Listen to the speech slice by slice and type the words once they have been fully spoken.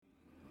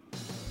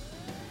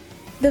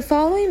The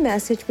following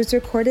message was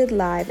recorded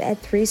live at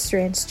Three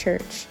Strands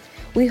Church.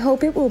 We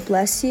hope it will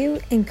bless you,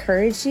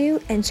 encourage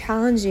you, and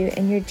challenge you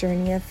in your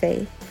journey of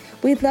faith.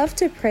 We'd love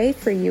to pray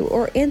for you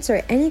or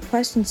answer any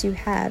questions you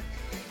have.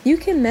 You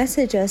can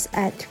message us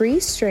at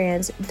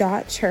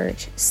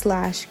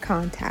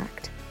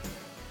threestrands.church/contact.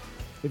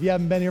 If you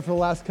haven't been here for the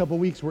last couple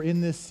of weeks, we're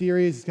in this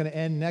series. It's going to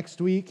end next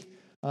week,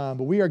 but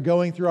we are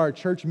going through our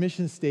church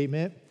mission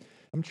statement.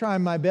 I'm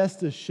trying my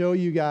best to show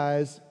you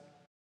guys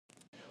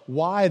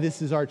why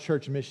this is our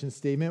church mission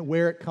statement,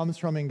 where it comes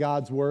from in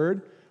God's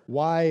Word,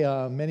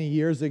 why many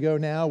years ago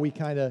now we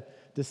kind of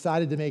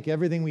decided to make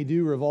everything we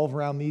do revolve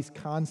around these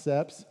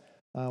concepts,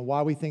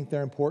 why we think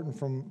they're important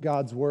from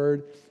God's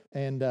Word.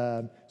 And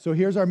so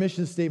here's our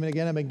mission statement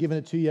again. I've been giving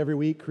it to you every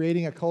week: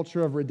 creating a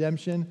culture of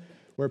redemption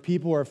where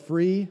people are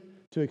free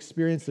to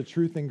experience the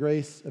truth and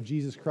grace of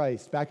Jesus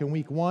Christ. Back in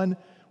week 1,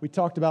 we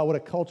talked about what a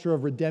culture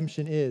of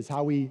redemption is,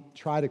 how we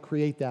try to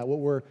create that, what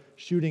we're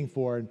shooting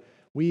for. And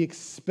we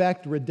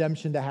expect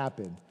redemption to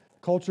happen.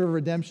 Culture of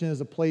redemption is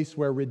a place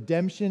where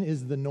redemption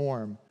is the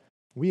norm.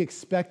 We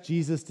expect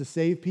Jesus to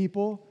save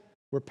people.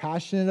 We're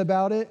passionate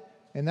about it,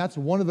 and that's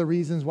one of the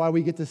reasons why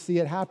we get to see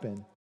it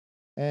happen.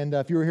 And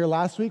if you were here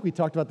last week, we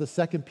talked about the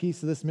second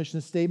piece of this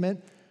mission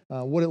statement,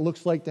 what it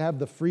looks like to have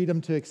the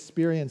freedom to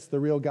experience the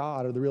real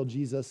God or the real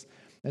Jesus.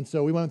 And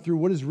so we went through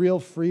what is real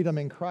freedom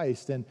in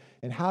Christ, and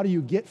how do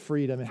you get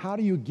freedom, and how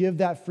do you give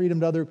that freedom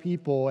to other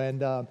people.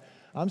 And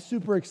I'm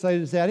super excited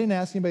to say, I didn't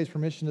ask anybody's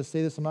permission to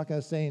say this, I'm not going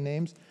to say any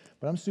names,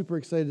 but I'm super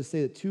excited to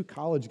say that 2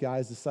 college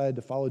guys decided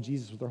to follow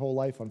Jesus with their whole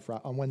life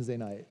on Wednesday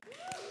night.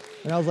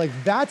 And I was like,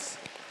 that's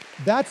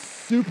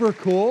super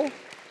cool.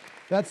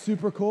 That's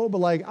super cool, but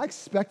like, I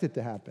expect it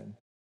to happen.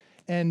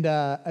 And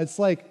it's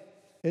like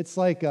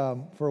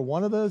for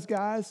one of those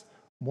guys,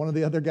 one of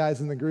the other guys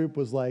in the group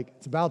was like,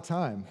 it's about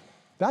time.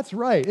 That's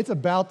right, it's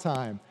about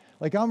time.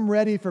 Like, I'm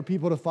ready for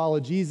people to follow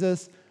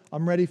Jesus.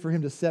 I'm ready for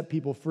him to set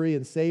people free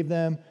and save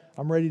them.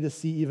 I'm ready to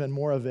see even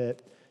more of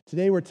it.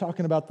 Today we're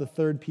talking about the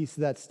third piece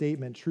of that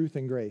statement, truth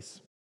and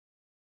grace.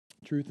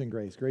 Truth and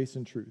grace, grace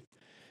and truth.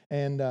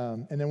 And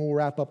then we'll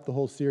wrap up the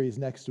whole series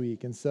next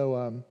week. And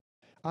so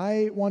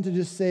I want to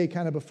just say,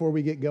 kind of before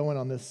we get going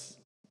on this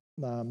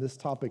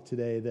topic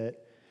today,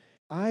 that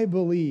I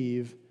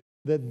believe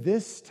that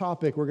this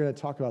topic we're going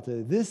to talk about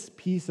today, this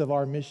piece of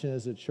our mission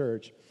as a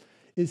church,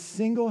 is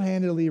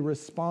single-handedly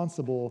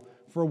responsible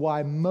for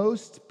why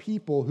most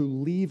people who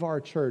leave our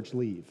church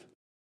leave,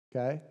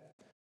 okay?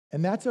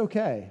 And that's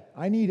okay.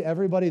 I need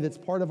everybody that's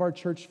part of our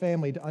church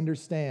family to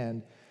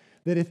understand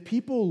that if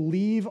people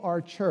leave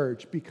our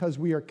church because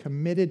we are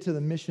committed to the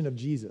mission of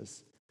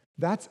Jesus,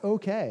 that's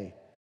okay.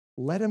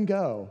 Let them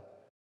go.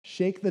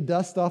 Shake the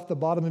dust off the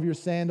bottom of your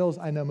sandals.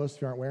 I know most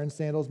of you aren't wearing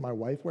sandals. My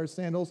wife wears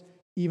sandals,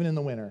 even in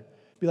the winter.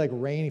 It'd be like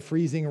rain,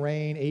 freezing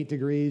rain, 8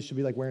 degrees. She'll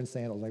be like wearing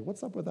sandals. Like,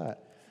 what's up with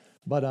that?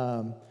 But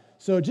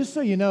so just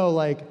so you know,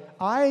 like,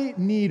 I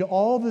need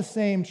all the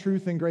same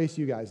truth and grace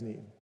you guys need.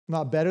 I'm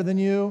not better than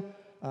you.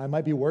 I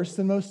might be worse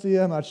than most of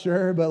you. I'm not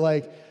sure. But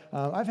like,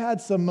 I've had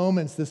some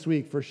moments this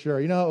week for sure.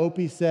 You know,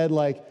 Opie said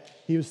like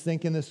he was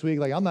thinking this week,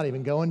 like, I'm not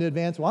even going to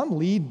advance. Well, I'm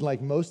lead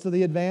like most of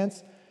the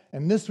advance.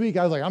 And this week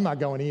I was like, I'm not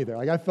going either.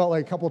 Like, I felt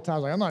like a couple of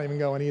times like I'm not even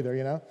going either,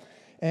 you know.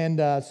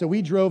 And so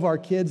we drove our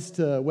kids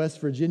to West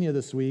Virginia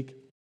this week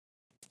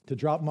to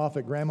drop them off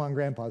at Grandma and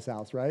Grandpa's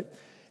house, right?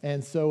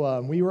 And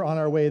so we were on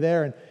our way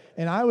there,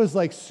 and I was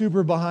like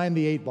super behind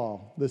the 8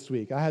 ball this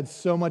week. I had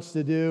so much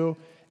to do,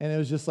 and it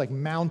was just like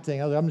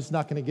mounting. I was like, I'm just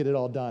not going to get it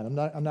all done.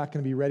 I'm not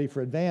going to be ready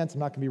for advance.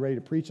 I'm not going to be ready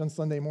to preach on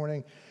Sunday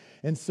morning.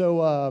 And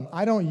so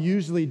I don't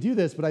usually do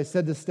this, but I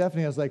said to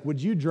Stephanie, I was like, would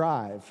you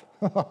drive?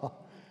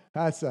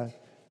 That's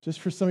just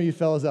for some of you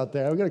fellas out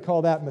there. I'm going to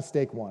call that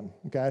mistake 1,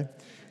 okay?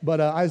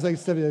 But I was like,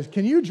 Stephanie,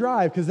 can you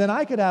drive? Because then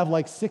I could have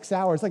like 6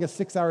 hours, like a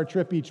 6-hour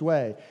trip each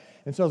way.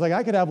 And so I was like,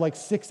 I could have like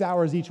 6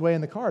 hours each way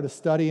in the car to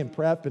study and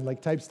prep and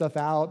like type stuff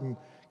out and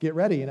get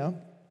ready, you know?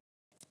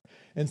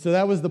 And so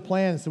that was the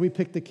plan. So we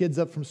picked the kids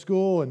up from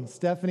school, and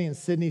Stephanie and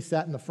Sydney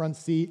sat in the front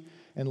seat,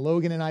 and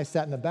Logan and I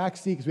sat in the back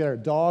seat because we had our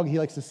dog. He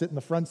likes to sit in the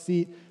front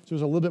seat, so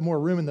there's a little bit more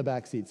room in the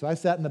back seat. So I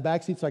sat in the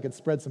back seat so I could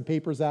spread some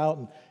papers out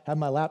and have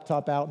my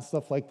laptop out and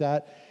stuff like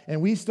that.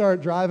 And we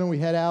start driving. We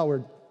head out.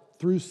 We're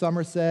through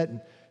Somerset, and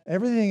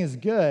everything is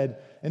good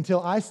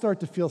until I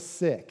start to feel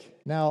sick.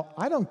 Now,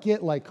 I don't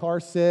get like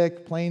car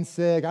sick, plane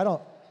sick. I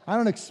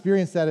don't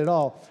experience that at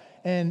all.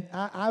 And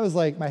I was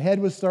like, my head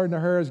was starting to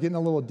hurt. I was getting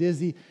a little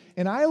dizzy.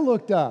 And I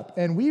looked up,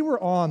 and we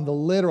were on the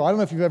literal, I don't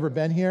know if you've ever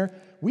been here,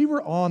 we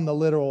were on the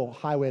literal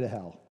highway to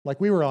hell. Like,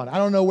 we were on, I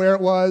don't know where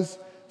it was,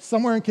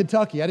 somewhere in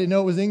Kentucky. I didn't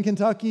know it was in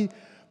Kentucky.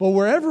 But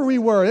wherever we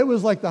were, it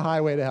was like the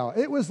highway to hell.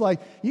 It was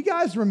like, you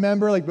guys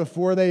remember like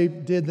before they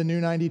did the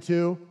new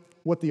 92,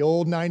 what the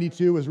old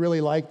 92 was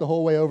really like the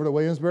whole way over to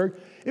Williamsburg?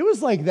 It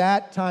was like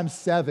that times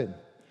 7.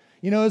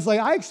 You know, it's like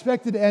I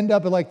expected to end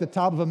up at like the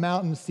top of a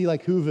mountain and see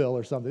like Whoville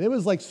or something. It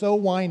was like so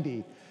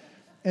windy.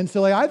 And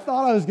so like I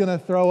thought I was going to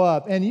throw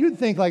up. And you'd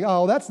think like,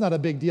 oh, that's not a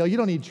big deal. You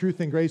don't need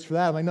truth and grace for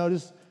that. I'm like, no,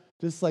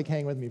 just like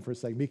hang with me for a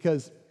second.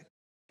 Because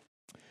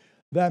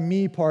that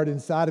me part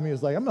inside of me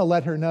was like, I'm going to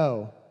let her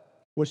know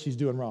what she's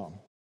doing wrong,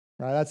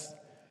 right?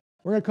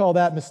 We're going to call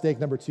that mistake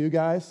number 2,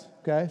 guys,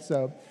 okay?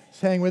 So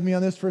just hang with me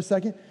on this for a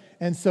second.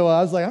 And so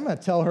I was like, I'm going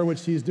to tell her what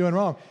she's doing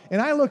wrong.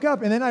 And I look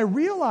up, and then I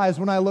realize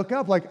when I look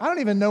up, like, I don't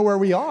even know where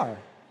we are.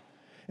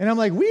 And I'm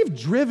like, we've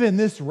driven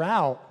this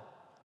route,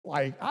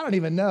 like, I don't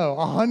even know,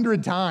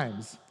 100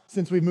 times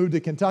since we moved to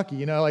Kentucky,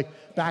 you know,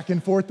 like back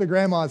and forth to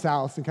grandma's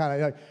house and kind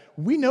of like,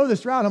 we know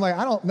this route. I'm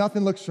like,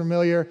 nothing looks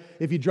familiar.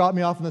 If you drop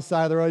me off on the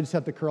side of the road, I just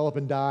have to curl up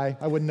and die.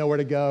 I wouldn't know where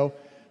to go.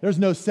 There's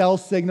no cell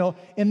signal.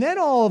 And then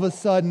all of a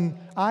sudden,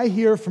 I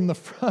hear from the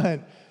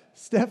front,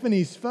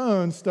 Stephanie's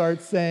phone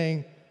starts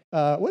saying,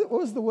 what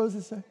does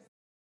it say?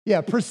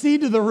 Yeah,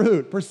 proceed to the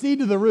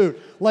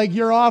route. Like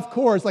you're off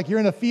course, like you're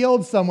in a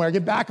field somewhere.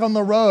 Get back on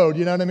the road,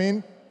 you know what I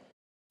mean?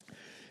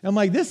 I'm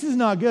like, this is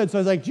not good. So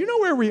I was like, do you know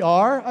where we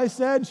are? I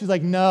said. She's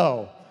like,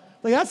 no.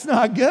 Like, that's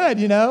not good,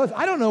 you know?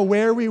 I don't know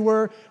where we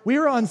were. We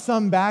were on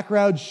some back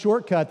road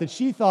shortcut that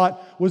she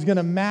thought was going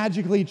to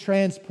magically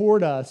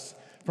transport us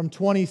from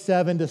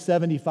 27 to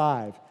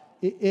 75.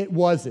 It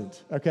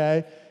wasn't,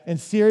 okay? And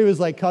Siri was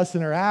like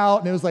cussing her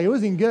out, and it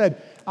wasn't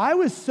good. I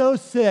was so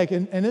sick,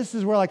 and this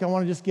is where like I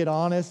want to just get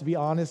honest, be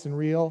honest and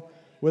real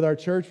with our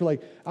church.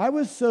 I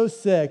was so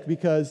sick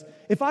because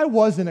if I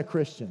wasn't a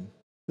Christian,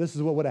 this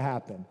is what would have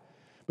happened.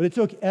 But it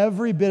took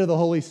every bit of the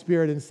Holy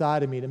Spirit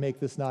inside of me to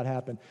make this not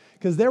happen.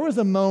 Because there was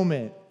a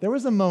moment, it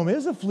was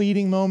a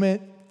fleeting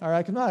moment, all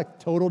right? I'm not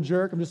a total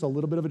jerk, I'm just a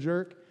little bit of a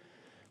jerk.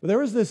 But there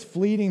was this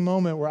fleeting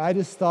moment where I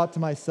just thought to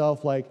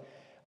myself, like,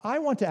 I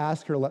want to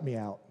ask her to let me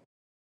out.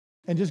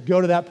 And just go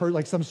to that person,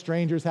 like some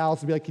stranger's house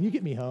and be like, can you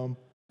get me home?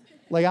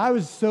 Like, I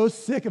was so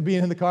sick of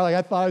being in the car, like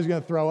I thought I was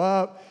going to throw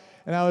up.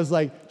 And I was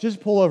like, just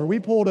pull over.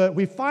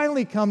 We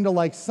finally come to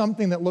like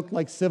something that looked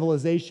like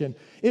civilization.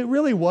 It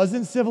really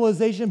wasn't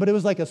civilization, but it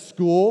was like a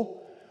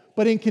school.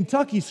 But in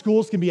Kentucky,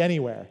 schools can be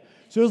anywhere.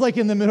 So it was like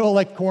in the middle of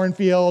like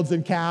cornfields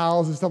and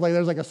cows and stuff like that.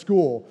 There's like a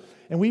school.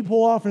 And we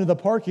pull off into the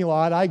parking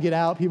lot. I get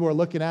out. People are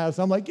looking at us.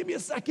 I'm like, give me a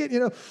second, you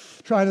know,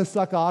 trying to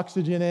suck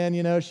oxygen in.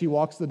 You know, she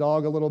walks the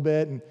dog a little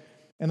bit.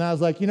 And I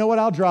was like, you know what,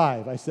 I'll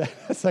drive. I said,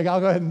 it's like, I'll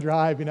go ahead and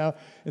drive, you know.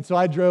 And so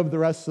I drove the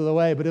rest of the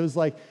way. But it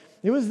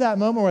was that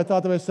moment where I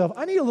thought to myself,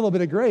 I need a little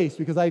bit of grace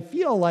because I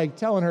feel like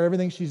telling her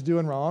everything she's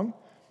doing wrong.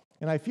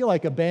 And I feel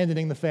like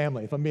abandoning the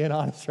family, if I'm being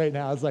honest right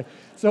now. It's like,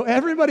 so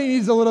everybody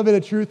needs a little bit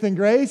of truth and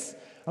grace.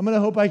 I'm going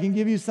to hope I can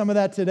give you some of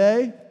that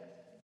today.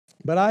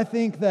 But I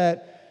think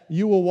that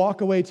you will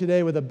walk away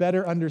today with a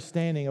better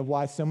understanding of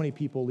why so many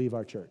people leave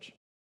our church.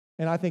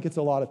 And I think it's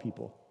a lot of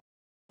people.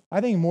 I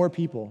think more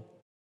people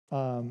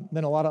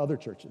than a lot of other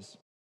churches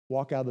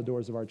walk out of the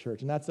doors of our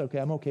church. And that's okay.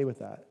 I'm okay with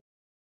that.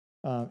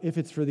 If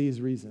it's for these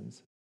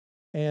reasons.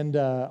 And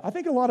I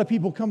think a lot of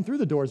people come through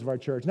the doors of our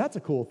church, and that's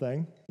a cool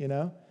thing, you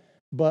know.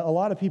 But a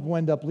lot of people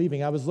end up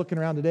leaving. I was looking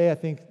around today. I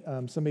think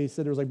somebody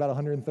said there was like about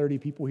 130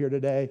 people here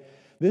today.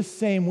 This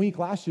same week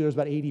last year, there was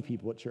about 80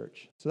 people at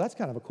church. So that's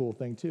kind of a cool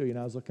thing too. You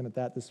know, I was looking at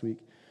that this week.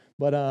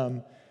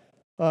 But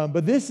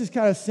this is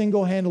kind of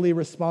single-handedly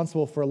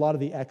responsible for a lot of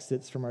the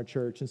exits from our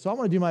church. And so I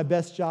want to do my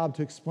best job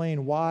to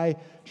explain why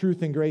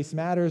truth and grace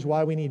matters,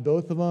 why we need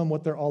both of them,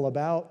 what they're all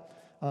about.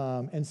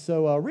 And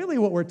so really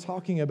what we're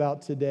talking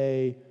about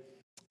today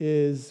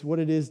is what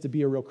it is to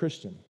be a real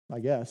Christian,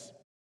 I guess.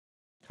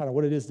 Kind of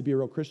what it is to be a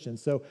real Christian.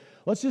 So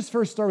let's just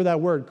first start with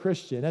that word,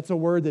 Christian. That's a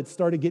word that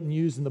started getting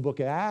used in the book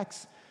of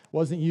Acts.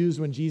 Wasn't used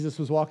when Jesus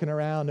was walking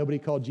around. Nobody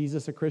called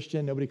Jesus a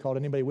Christian. Nobody called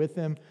anybody with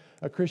him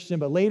a Christian.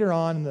 But later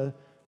on, the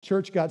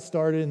church got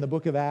started in the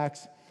book of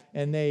Acts,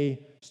 and they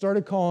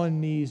started calling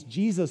these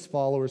Jesus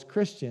followers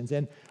Christians.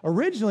 And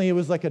originally, it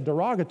was like a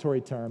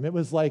derogatory term. It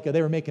was like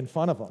they were making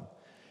fun of them.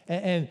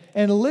 And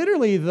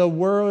literally, the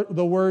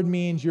word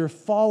means you're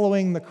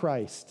following the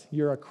Christ.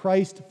 You're a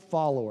Christ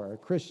follower, a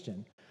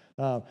Christian.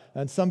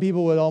 And some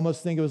people would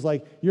almost think it was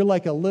like, you're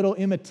like a little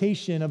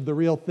imitation of the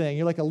real thing.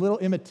 You're like a little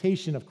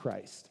imitation of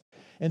Christ.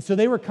 And so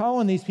they were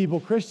calling these people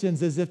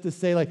Christians as if to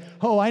say like,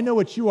 oh, I know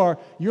what you are.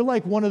 You're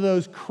like one of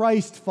those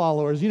Christ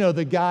followers, you know,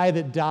 the guy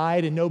that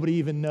died and nobody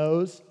even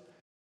knows.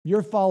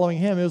 You're following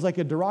him. It was like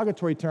a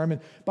derogatory term. And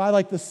by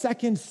like the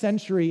 2nd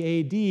century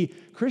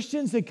AD,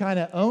 Christians had kind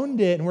of owned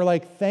it and were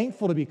like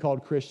thankful to be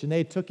called Christian.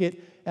 They took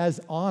it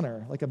as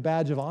honor, like a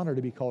badge of honor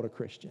to be called a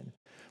Christian.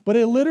 But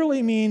it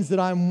literally means that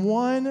I'm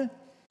one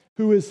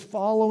who is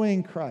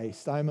following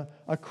Christ. I'm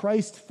a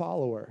Christ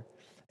follower.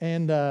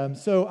 And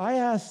so I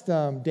asked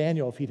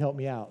Daniel if he'd help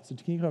me out. So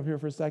can you come up here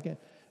for a second?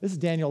 This is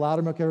Daniel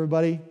Loudermilk,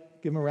 everybody.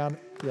 Give him a round.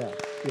 Yeah.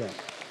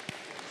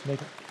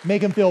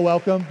 Make him feel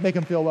welcome. Make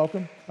him feel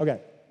welcome. Okay.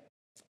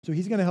 So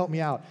he's going to help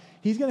me out.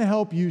 He's going to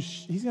help you.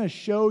 He's going to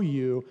show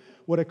you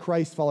what a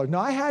Christ follower is.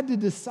 Now, I had to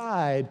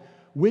decide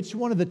which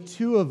one of the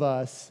two of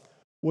us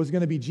was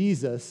going to be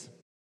Jesus.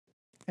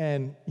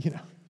 And, you know,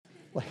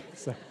 like,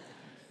 so,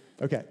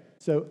 okay.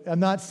 So I'm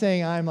not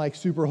saying I'm like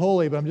super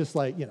holy, but I'm just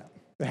like, you know,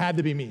 it had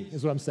to be me,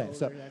 is what I'm saying.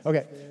 So,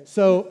 okay.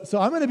 So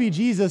I'm going to be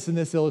Jesus in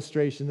this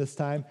illustration this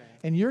time,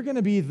 and you're going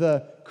to be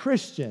the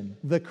Christian,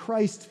 the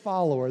Christ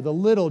follower, the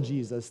little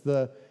Jesus,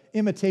 the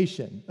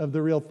imitation of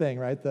the real thing,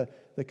 right? The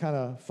the kind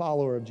of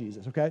follower of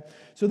Jesus, okay?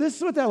 So this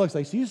is what that looks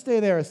like. So you stay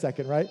there a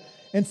second, right?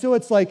 And so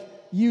it's like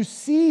you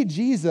see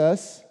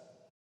Jesus,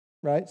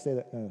 right? Stay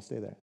there. No, stay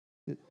there.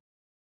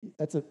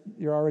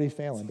 You're already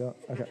failing. Don't.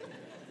 Okay.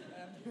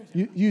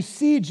 You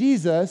see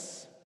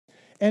Jesus,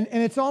 and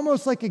it's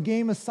almost like a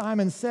game of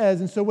Simon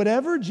Says. And so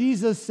whatever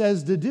Jesus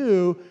says to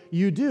do,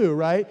 you do,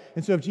 right?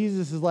 And so if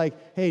Jesus is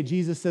like, hey,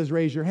 Jesus says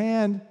raise your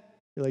hand,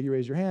 you're like, you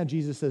raise your hand.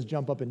 Jesus says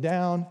jump up and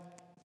down.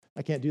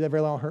 I can't do that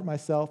very long, I'll hurt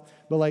myself.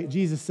 But like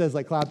Jesus says,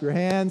 like clap your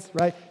hands,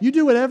 right? You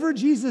do whatever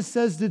Jesus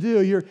says to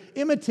do. You're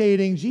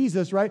imitating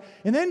Jesus, right?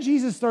 And then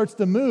Jesus starts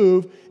to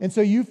move, and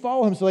so you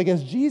follow him. So like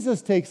as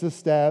Jesus takes a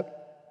step,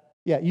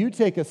 yeah, you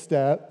take a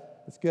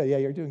step. That's good. Yeah,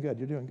 you're doing good.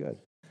 You're doing good,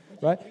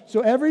 right?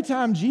 So every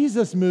time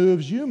Jesus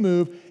moves, you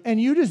move, and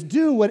you just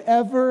do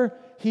whatever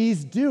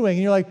he's doing.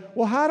 And you're like,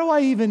 well, how do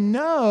I even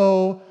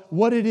know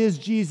what it is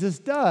Jesus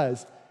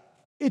does?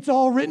 It's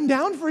all written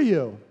down for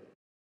you.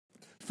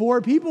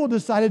 4 people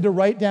decided to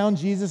write down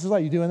Jesus'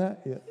 life. You doing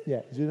that?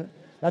 Yeah. You doing that?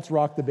 That's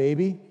rock the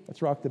baby.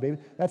 That's rock the baby.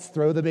 That's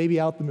throw the baby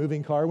out the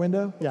moving car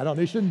window. Yeah,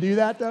 they shouldn't do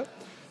that though.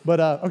 But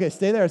okay,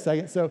 stay there a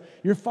second. So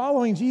you're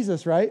following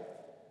Jesus, right?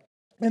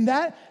 And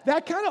that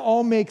kind of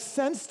all makes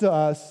sense to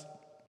us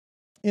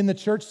in the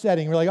church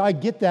setting. We're like, oh, I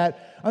get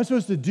that. I'm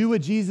supposed to do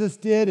what Jesus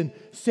did and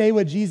say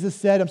what Jesus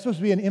said. I'm supposed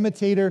to be an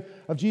imitator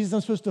of Jesus.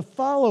 I'm supposed to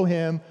follow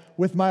him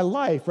with my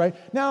life, right?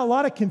 Now, a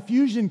lot of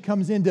confusion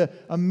comes into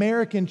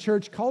American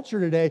church culture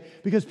today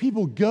because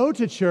people go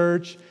to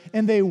church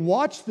and they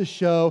watch the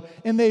show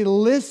and they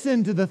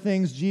listen to the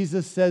things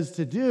Jesus says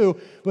to do,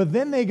 but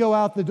then they go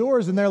out the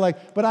doors and they're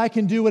like, but I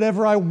can do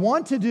whatever I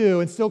want to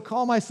do and still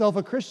call myself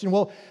a Christian.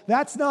 Well,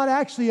 that's not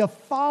actually a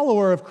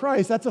follower of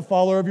Christ. That's a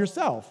follower of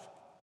yourself.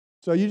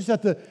 So you just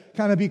have to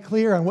kind of be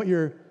clear on what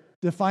you're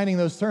defining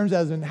those terms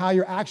as and how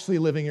you're actually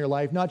living your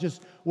life, not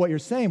just what you're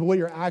saying, but what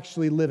you're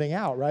actually living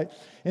out, right?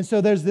 And so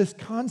there's this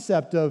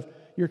concept of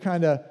you're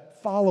kind of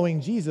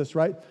following Jesus,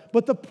 right?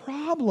 But the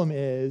problem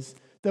is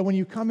that when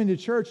you come into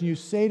church and you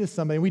say to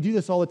somebody, and we do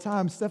this all the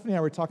time, Stephanie and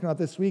I were talking about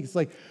this week, it's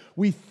like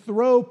we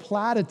throw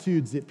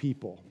platitudes at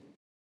people,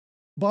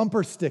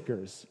 bumper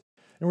stickers,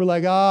 and we're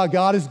like,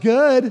 God is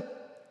good.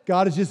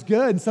 God is just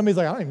good. And somebody's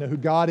like, I don't even know who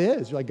God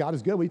is. You're like, God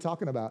is good. What are you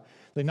talking about?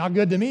 Like, not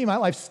good to me. My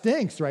life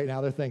stinks right now,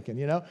 they're thinking,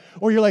 you know?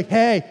 Or you're like,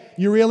 hey,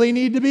 you really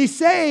need to be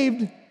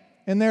saved.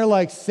 And they're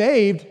like,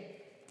 saved?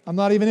 I'm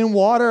not even in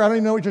water. I don't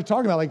even know what you're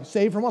talking about. Like,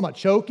 saved from what? I'm not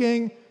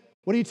choking.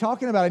 What are you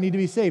talking about? I need to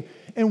be saved.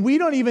 And we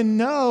don't even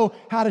know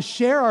how to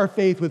share our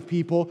faith with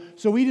people,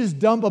 so we just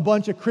dump a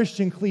bunch of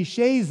Christian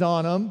cliches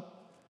on them,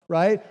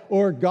 right?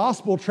 Or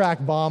gospel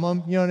tract bomb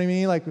them, you know what I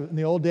mean? Like in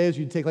the old days,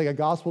 you'd take like a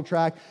gospel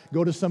tract,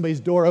 go to somebody's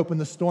door, open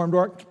the storm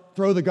door,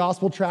 throw the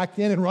gospel tract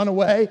in and run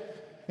away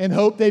and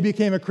hope they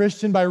became a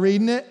Christian by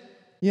reading it.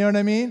 You know what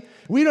I mean?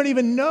 We don't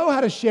even know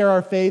how to share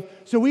our faith,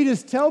 so we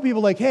just tell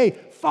people like, hey,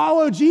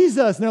 follow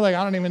Jesus. And they're like,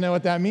 I don't even know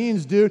what that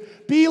means, dude.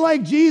 Be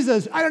like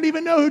Jesus. I don't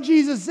even know who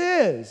Jesus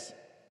is.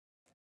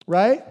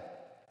 Right?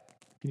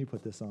 Can you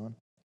put this on?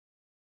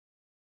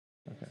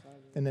 Okay.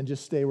 And then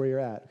just stay where you're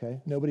at,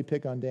 okay? Nobody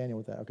pick on Daniel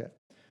with that, okay?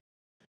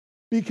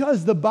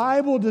 Because the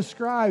Bible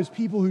describes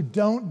people who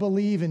don't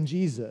believe in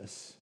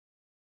Jesus,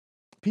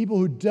 people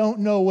who don't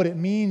know what it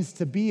means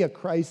to be a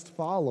Christ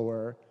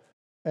follower,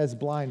 as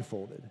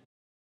blindfolded.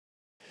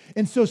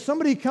 And so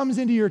somebody comes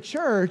into your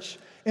church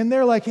and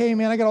they're like, hey,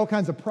 man, I got all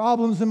kinds of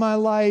problems in my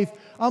life.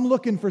 I'm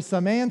looking for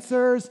some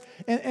answers.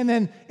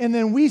 And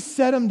then we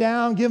set them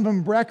down, give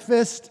them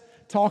breakfast,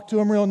 talk to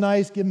them real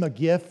nice, give them a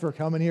gift for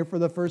coming here for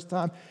the first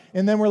time.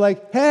 And then we're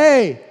like,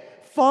 hey,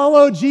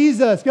 follow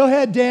Jesus. Go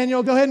ahead,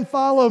 Daniel. Go ahead and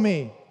follow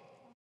me.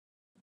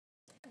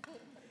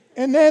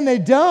 And then they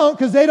don't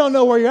because they don't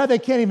know where you're at. They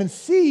can't even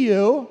see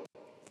you.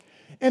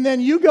 And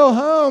then you go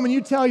home and you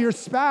tell your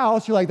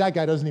spouse, you're like, that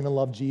guy doesn't even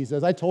love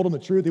Jesus. I told him the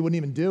truth. He wouldn't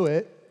even do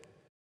it.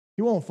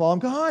 He won't follow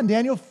him. Come on,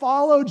 Daniel,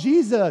 follow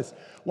Jesus.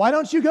 Why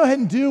don't you go ahead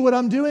and do what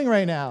I'm doing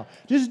right now?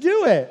 Just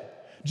do it.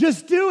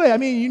 Just do it. I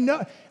mean, you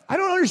know, I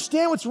don't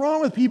understand what's wrong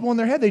with people in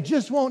their head. They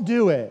just won't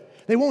do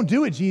it. They won't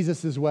do it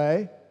Jesus'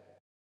 way.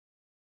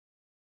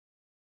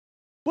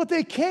 But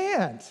they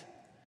can't.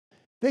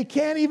 They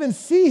can't even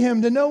see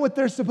him to know what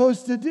they're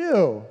supposed to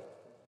do.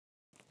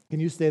 Can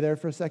you stay there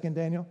for a second,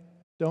 Daniel?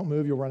 Don't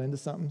move, you'll run into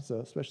something, so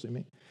especially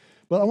me.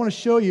 But I want to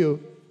show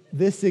you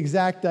this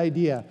exact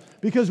idea.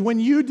 Because when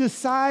you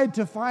decide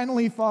to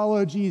finally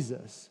follow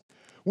Jesus,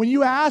 when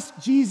you ask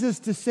Jesus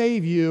to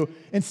save you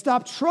and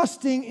stop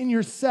trusting in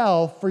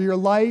yourself for your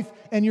life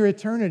and your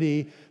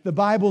eternity, the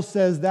Bible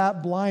says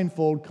that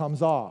blindfold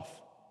comes off.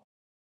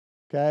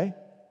 Okay?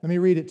 Let me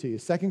read it to you.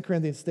 2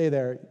 Corinthians, stay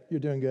there.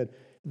 You're doing good.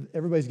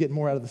 Everybody's getting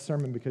more out of the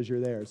sermon because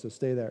you're there, so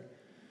stay there.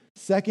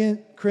 2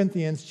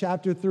 Corinthians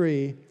chapter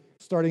 3,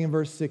 starting in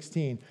verse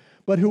 16.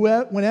 But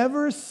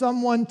whenever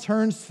someone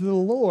turns to the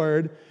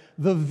Lord,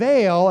 the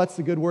veil, that's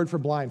a good word for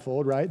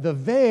blindfold, right? The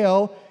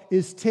veil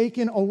is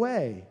taken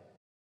away.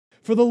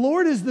 For the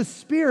Lord is the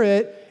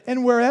Spirit,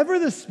 and wherever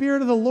the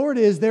Spirit of the Lord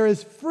is, there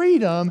is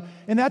freedom.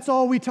 And that's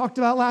all we talked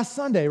about last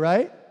Sunday,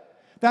 right?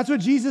 That's what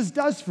Jesus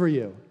does for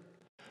you.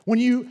 When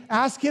you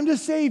ask him to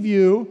save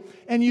you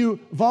and you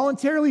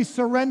voluntarily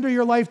surrender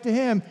your life to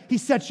him, he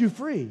sets you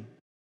free.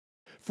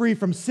 Free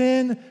from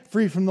sin,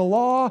 free from the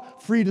law,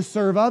 free to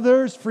serve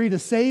others, free to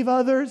save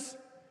others.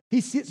 He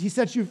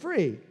sets you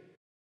free,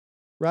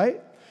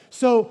 right?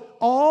 So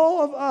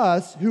all of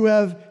us who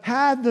have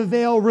had the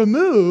veil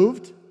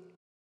removed,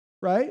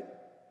 right,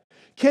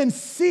 can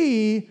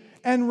see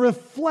and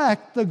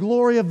reflect the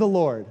glory of the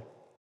Lord.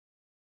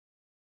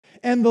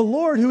 And the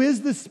Lord, who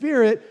is the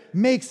Spirit,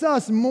 makes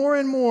us more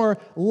and more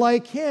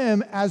like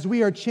him as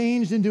we are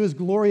changed into his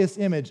glorious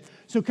image.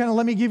 So kind of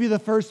let me give you the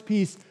first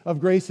piece of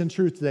grace and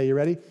truth today. You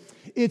ready?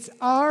 It's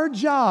our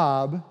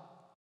job,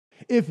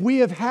 if we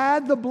have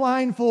had the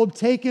blindfold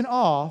taken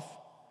off,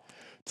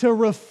 to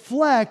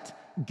reflect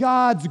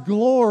God's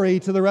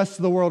glory to the rest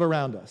of the world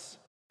around us.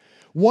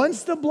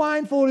 Once the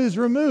blindfold is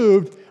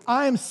removed,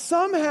 I am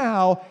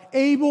somehow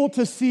able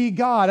to see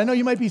God. I know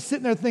you might be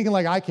sitting there thinking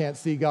like, I can't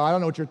see God. I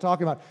don't know what you're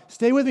talking about.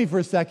 Stay with me for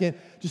a second.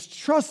 Just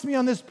trust me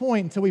on this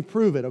point until we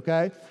prove it,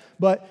 okay?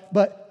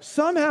 But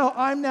somehow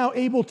I'm now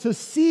able to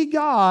see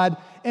God,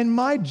 and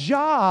my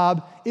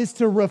job is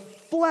to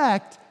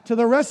reflect to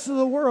the rest of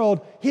the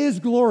world his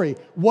glory,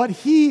 what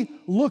he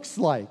looks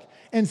like.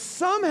 And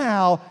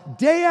somehow,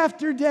 day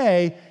after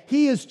day,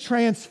 he is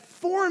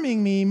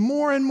transforming me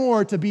more and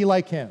more to be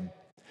like him.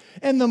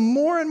 And the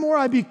more and more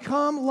I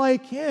become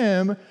like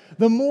him,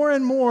 the more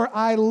and more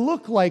I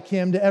look like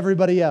him to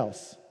everybody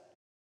else.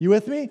 You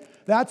with me?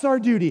 That's our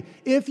duty.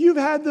 If you've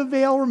had the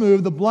veil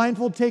removed, the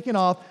blindfold taken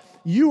off,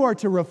 you are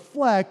to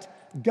reflect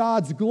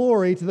God's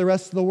glory to the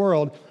rest of the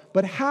world.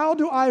 But how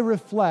do I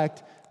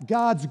reflect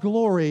God's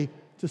glory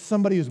to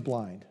somebody who's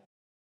blind?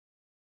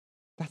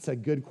 That's a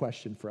good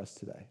question for us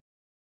today.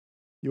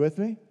 You with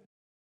me?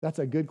 That's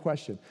a good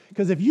question.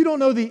 Because if you don't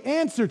know the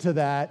answer to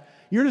that,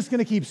 you're just going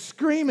to keep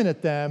screaming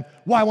at them,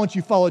 why won't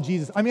you follow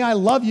Jesus? I mean, I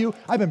love you.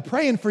 I've been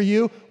praying for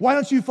you. Why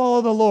don't you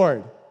follow the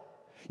Lord?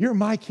 You're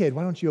my kid.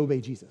 Why don't you obey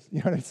Jesus?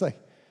 You know, it's like,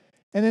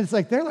 and it's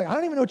like, they're like, I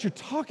don't even know what you're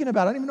talking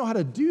about. I don't even know how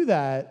to do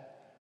that.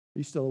 Are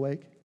you still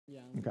awake?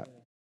 Yeah. Okay.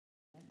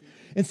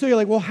 And so you're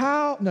like, well,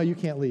 how? No, you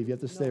can't leave. You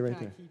have to stay right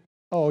there.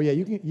 Oh, yeah,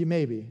 you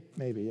maybe,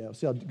 yeah. We'll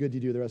see how good you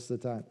do the rest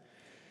of the time.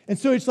 And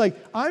so it's like,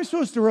 I'm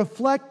supposed to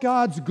reflect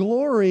God's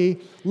glory,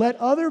 let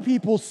other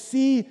people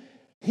see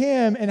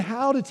him and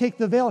how to take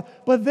the veil,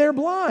 but they're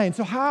blind.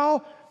 So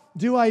how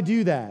do I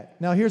do that?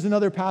 Now, here's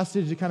another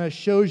passage that kind of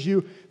shows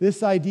you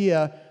this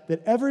idea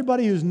that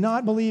everybody who's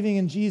not believing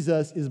in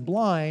Jesus is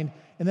blind,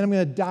 and then I'm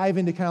going to dive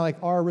into kind of like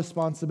our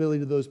responsibility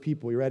to those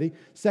people. You ready?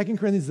 2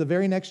 Corinthians, the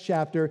very next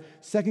chapter,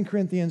 2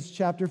 Corinthians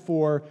chapter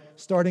 4,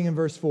 starting in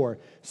verse 4.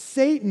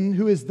 Satan,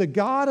 who is the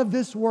god of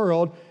this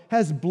world,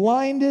 has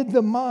blinded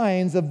the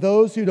minds of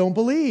those who don't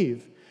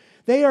believe.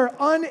 They are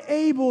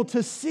unable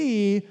to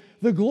see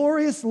the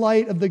glorious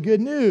light of the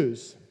good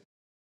news.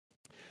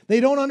 They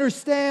don't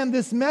understand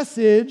this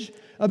message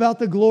about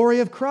the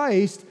glory of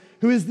Christ,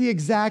 who is the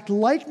exact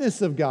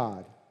likeness of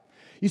God.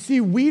 You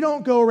see, we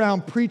don't go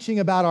around preaching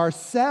about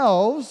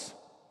ourselves.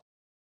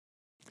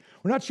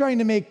 We're not trying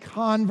to make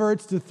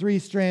converts to Three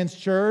Strands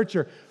Church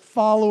or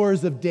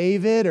followers of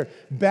David or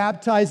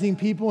baptizing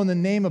people in the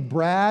name of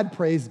Brad,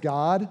 praise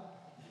God,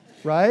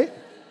 right?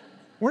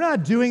 We're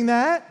not doing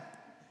that.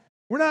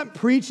 We're not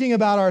preaching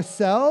about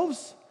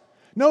ourselves.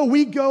 No,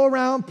 we go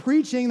around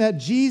preaching that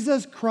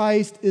Jesus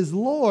Christ is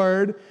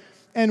Lord,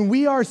 and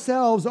we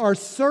ourselves are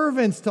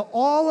servants to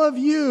all of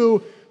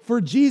you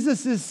for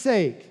Jesus'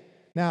 sake.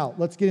 Now,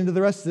 let's get into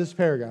the rest of this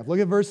paragraph.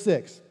 Look at verse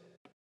 6.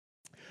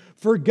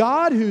 For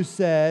God, who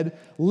said,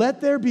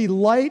 "Let there be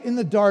light in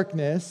the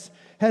darkness,"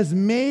 has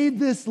made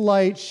this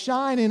light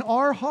shine in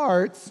our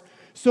hearts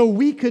so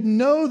we could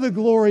know the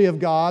glory of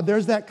God.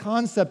 There's that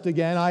concept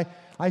again.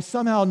 I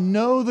somehow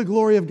know the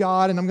glory of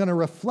God, and I'm going to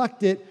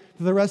reflect it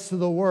to the rest of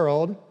the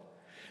world.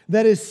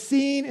 That is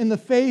seen in the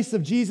face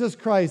of Jesus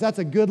Christ. That's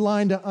a good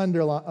line to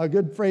underline, a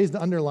good phrase to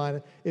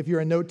underline if you're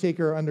a note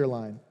taker or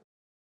underline.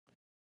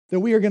 That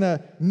we are going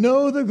to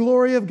know the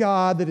glory of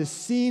God that is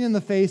seen in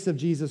the face of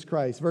Jesus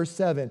Christ. Verse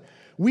 7.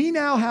 We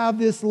now have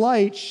this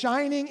light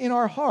shining in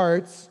our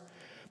hearts,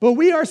 but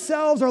we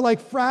ourselves are like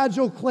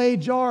fragile clay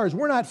jars.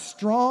 We're not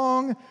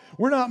strong.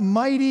 We're not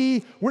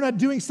mighty. We're not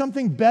doing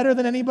something better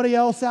than anybody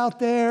else out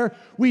there.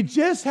 We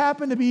just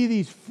happen to be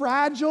these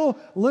fragile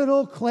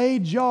little clay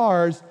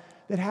jars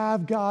that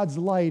have God's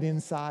light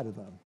inside of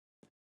them.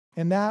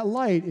 And that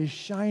light is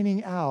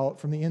shining out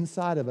from the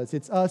inside of us.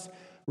 It's us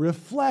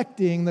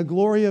reflecting the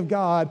glory of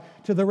God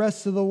to the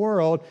rest of the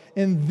world.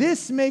 And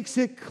this makes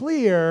it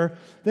clear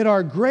that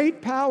our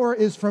great power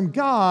is from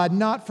God,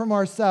 not from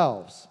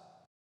ourselves.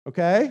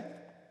 Okay?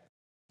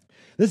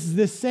 This is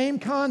this same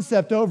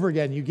concept over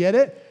again. You get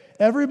it?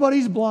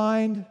 Everybody's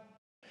blind,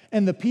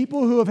 and the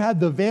people who have had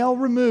the veil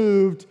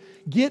removed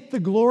get the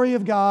glory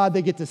of God.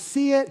 They get to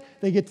see it.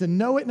 They get to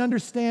know it and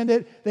understand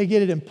it. They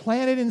get it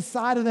implanted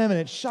inside of them, and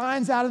it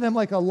shines out of them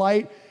like a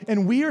light.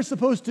 And we are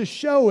supposed to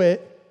show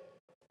it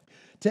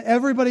to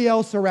everybody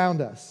else around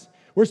us.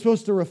 We're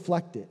supposed to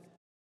reflect it.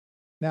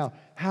 Now,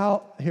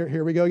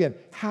 here we go again.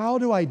 How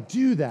do I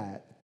do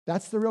that?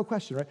 That's the real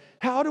question, right?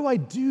 How do I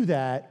do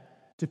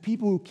that to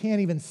people who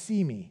can't even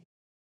see me?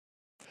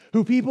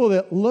 Who people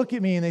that look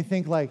at me and they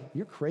think like,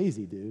 you're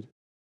crazy, dude.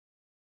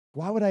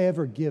 Why would I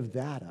ever give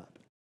that up?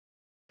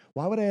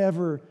 Why would I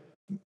ever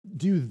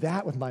do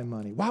that with my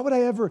money? Why would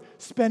I ever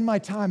spend my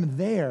time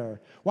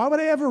there? Why would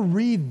I ever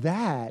read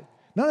that?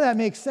 None of that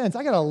makes sense.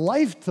 I got a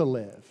life to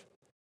live,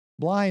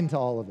 blind to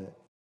all of it.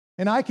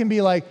 And I can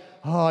be like,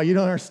 oh, you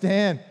don't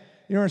understand.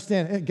 You don't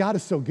understand. God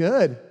is so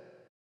good.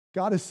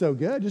 God is so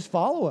good. Just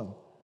follow him.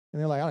 And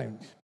they're like, I don't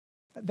even,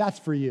 that's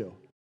for you.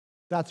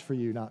 That's for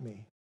you, not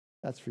me.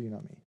 That's for you,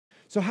 not me.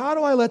 So how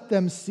do I let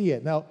them see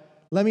it? Now,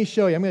 let me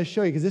show you. I'm going to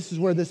show you because this is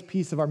where this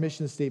piece of our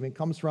mission statement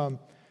comes from.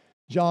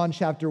 John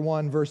chapter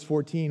 1, verse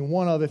 14,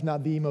 one of, if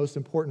not the most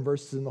important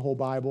verses in the whole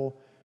Bible.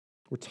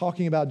 We're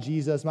talking about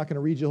Jesus. I'm not going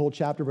to read you the whole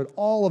chapter, but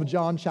all of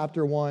John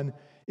chapter 1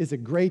 is a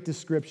great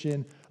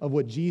description of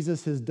what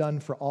Jesus has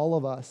done for all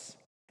of us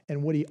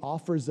and what he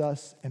offers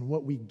us and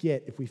what we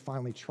get if we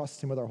finally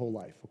trust him with our whole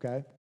life,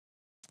 okay?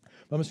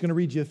 But I'm just going to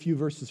read you a few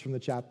verses from the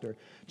chapter.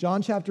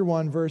 John chapter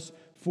 1, verse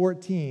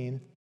 14,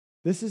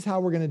 this is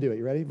how we're going to do it.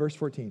 You ready? Verse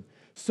 14.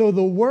 So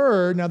the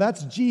Word, now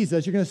that's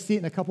Jesus. You're going to see it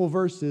in a couple of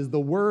verses. The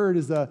Word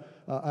is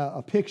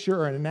a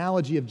picture or an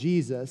analogy of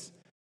Jesus.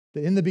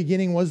 That in the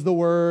beginning was the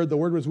Word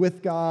was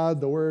with God,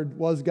 the Word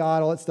was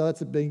God, all that stuff. That's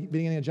the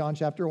beginning of John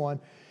chapter 1.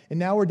 And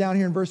now we're down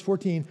here in verse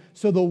 14.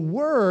 So the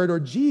Word, or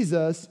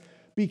Jesus,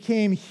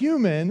 became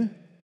human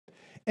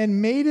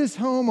and made his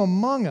home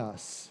among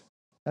us.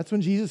 That's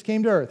when Jesus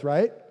came to earth,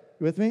 right?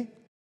 You with me?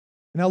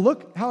 Now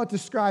look how it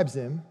describes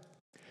him.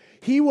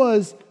 He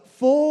was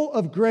full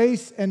of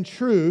grace and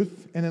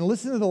truth. And then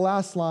listen to the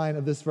last line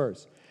of this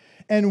verse.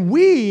 And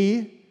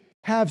we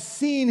have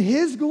seen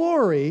his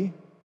glory.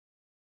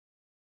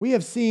 We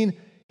have seen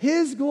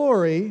his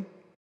glory,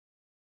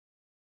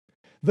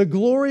 the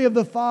glory of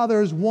the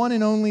Father's one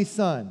and only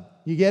Son.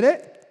 You get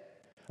it?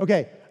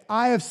 Okay,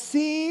 I have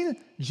seen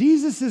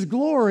Jesus'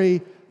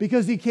 glory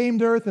because he came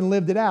to earth and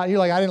lived it out. You're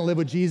like, I didn't live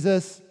with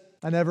Jesus.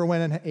 I never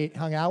went and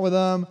hung out with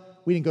him.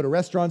 We didn't go to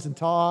restaurants and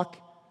talk.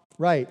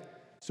 Right.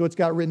 So it's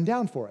got written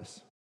down for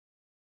us.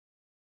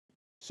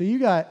 So you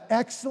got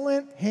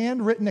excellent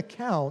handwritten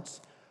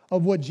accounts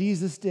of what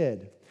Jesus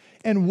did.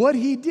 And what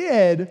he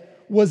did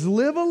was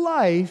live a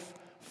life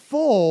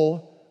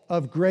full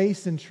of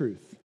grace and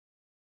truth.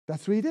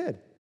 That's what he did.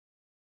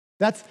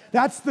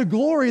 That's the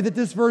glory that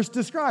this verse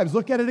describes.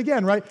 Look at it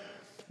again, right?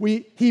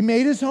 He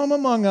made his home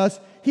among us.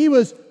 He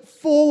was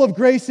full of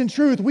grace and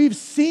truth. We've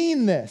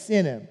seen this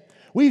in him.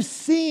 We've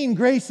seen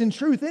grace and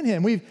truth in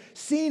him. We've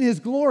seen his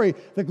glory.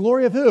 The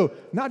glory of who?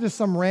 Not just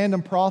some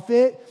random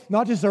prophet,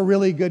 not just a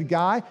really good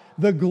guy.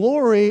 The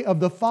glory of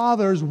the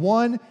Father's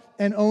one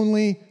and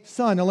only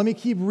Son. Now let me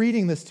keep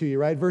reading this to you,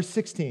 right? Verse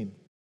 16.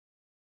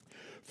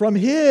 From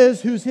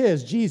his, who's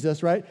his?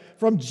 Jesus, right?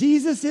 From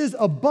Jesus'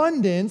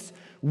 abundance,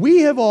 we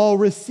have all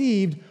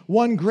received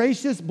one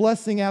gracious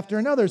blessing after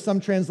another. Some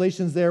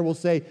translations there will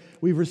say,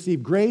 we've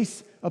received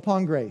grace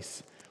upon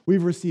grace.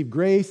 We've received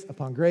grace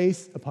upon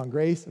grace upon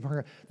grace upon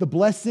grace. The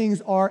blessings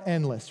are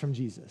endless from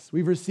Jesus.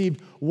 We've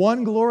received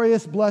one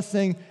glorious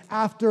blessing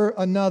after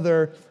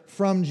another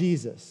from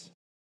Jesus.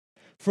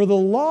 For the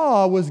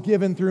law was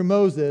given through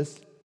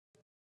Moses,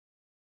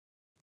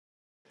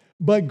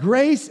 but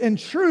grace and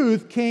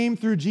truth came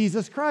through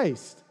Jesus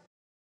Christ.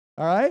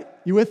 All right?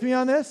 You with me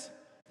on this?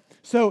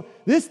 So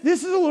this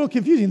is a little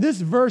confusing.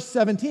 This verse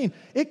 17,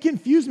 it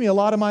confused me a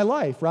lot of my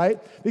life, right?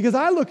 Because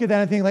I look at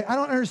that and think, like, I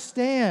don't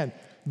understand.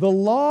 The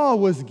law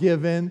was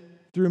given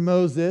through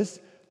Moses,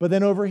 but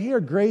then over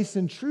here, grace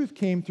and truth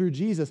came through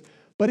Jesus.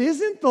 But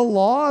isn't the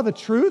law the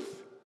truth?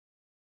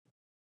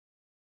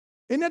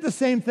 Isn't that the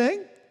same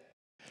thing?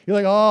 You're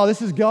like, oh,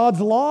 this is God's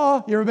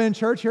law. You ever been in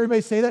church? Hear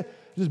anybody say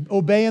that? Just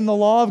obeying the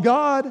law of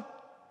God.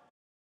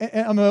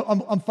 And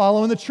I'm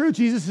following the truth.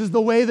 Jesus is the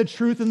way, the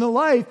truth, and the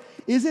life.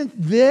 Isn't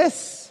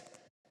this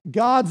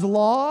God's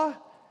law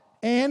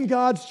and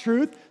God's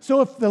truth?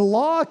 So if the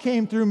law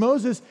came through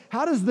Moses,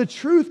 how does the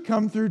truth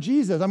come through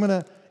Jesus? I'm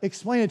going to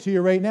explain it to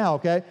you right now,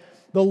 okay?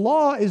 The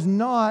law is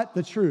not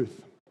the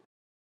truth.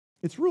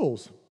 It's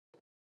rules.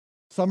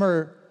 Some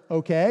are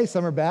okay,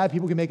 some are bad.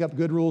 People can make up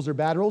good rules or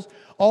bad rules.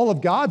 All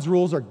of God's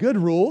rules are good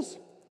rules.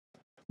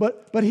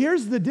 But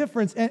here's the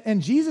difference,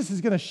 and Jesus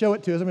is going to show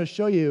it to us. I'm going to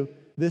show you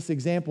this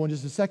example in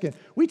just a second.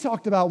 We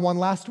talked about one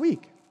last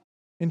week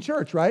in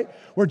church, right?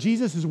 Where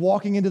Jesus is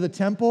walking into the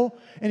temple,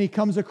 and he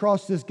comes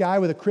across this guy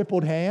with a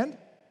crippled hand,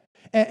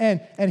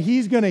 and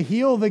he's going to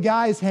heal the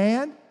guy's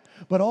hand.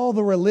 But all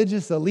the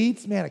religious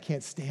elites, man, I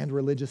can't stand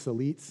religious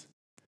elites.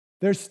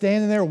 They're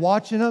standing there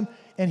watching him,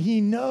 and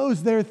he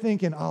knows they're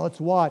thinking, oh, let's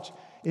watch.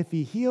 If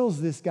he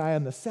heals this guy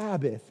on the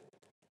Sabbath,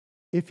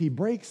 if he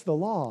breaks the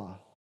law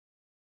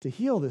to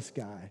heal this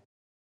guy,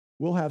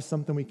 we'll have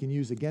something we can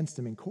use against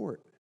him in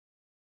court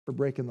for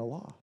breaking the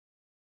law.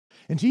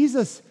 And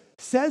Jesus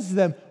says to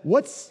them,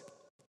 what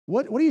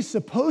are you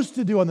supposed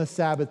to do on the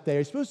Sabbath day? Are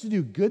you supposed to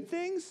do good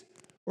things?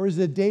 Or is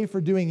it a day for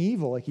doing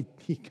evil? Like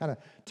he kind of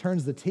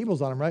turns the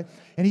tables on him, right?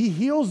 And he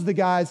heals the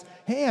guy's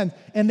hand,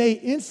 and they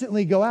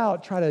instantly go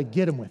out, try to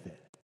get him with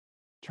it.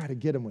 Try to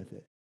get them with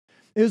it.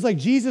 It was like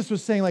Jesus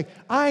was saying, like,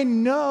 I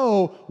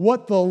know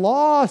what the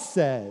law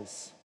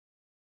says,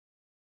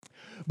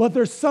 but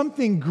there's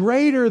something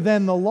greater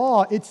than the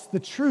law. It's the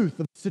truth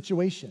of the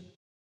situation.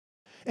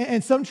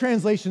 And some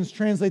translations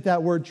translate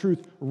that word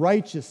truth,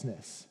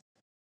 righteousness.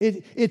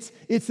 It's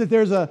that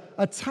there's a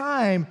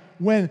time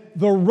when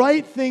the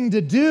right thing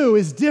to do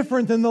is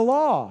different than the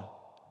law.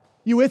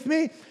 You with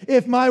me?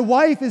 If my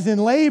wife is in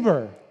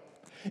labor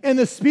and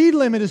the speed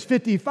limit is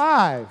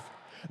 55,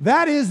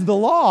 that is the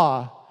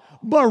law.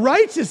 But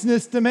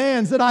righteousness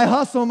demands that I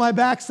hustle my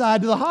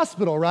backside to the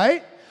hospital,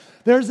 right?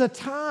 There's a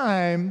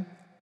time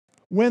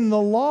when the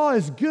law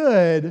is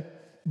good,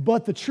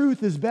 but the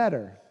truth is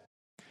better.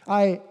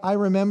 I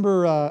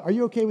remember, are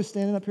you okay with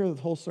standing up here the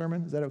whole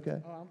sermon? Is that okay?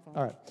 Oh, I'm fine.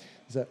 All right.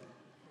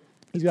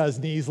 He's got his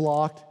knees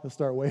locked. He'll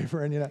start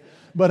wavering,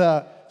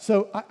 But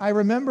so I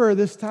remember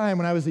this time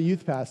when I was a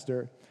youth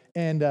pastor,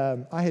 and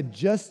I had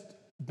just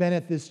been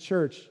at this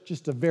church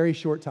just a very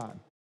short time.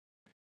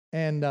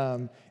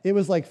 And it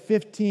was like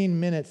 15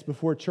 minutes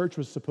before church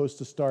was supposed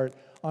to start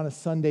on a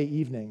Sunday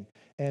evening.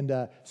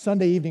 And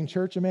Sunday evening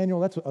church, Emmanuel,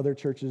 that's what other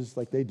churches,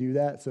 like they do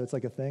that, so it's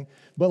like a thing.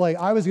 But like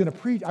I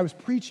was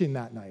preaching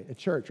that night at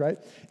church, right?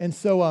 And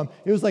so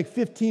it was like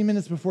 15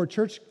 minutes before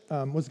church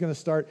was going to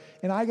start,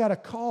 and I got a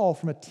call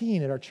from a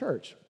teen at our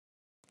church.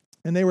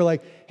 And they were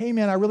like, hey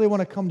man, I really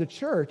want to come to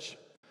church,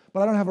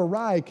 but I don't have a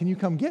ride. Can you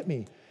come get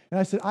me? And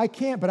I said, I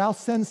can't, but I'll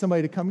send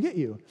somebody to come get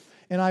you.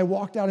 And I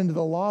walked out into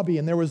the lobby,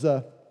 and there was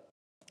a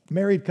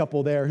married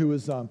couple there who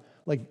was some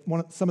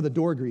of the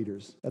door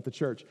greeters at the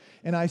church.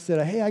 And I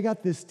said, hey, I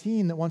got this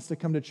teen that wants to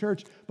come to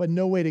church, but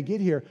no way to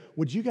get here.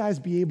 Would you guys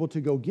be able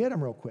to go get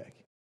him real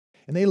quick?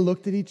 And they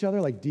looked at each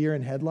other like deer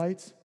in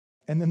headlights.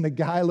 And then the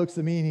guy looks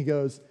at me and he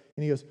goes,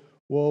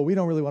 well, we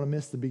don't really want to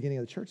miss the beginning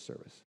of the church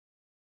service.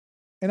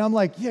 And I'm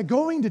like, yeah,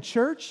 going to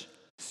church,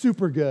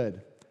 super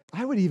good.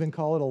 I would even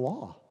call it a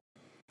law.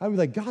 I would be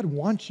like, God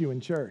wants you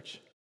in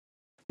church.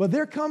 But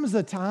there comes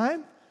a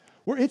time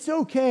where it's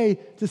okay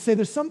to say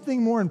there's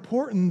something more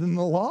important than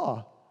the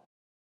law.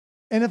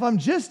 And if I'm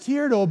just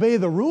here to obey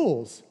the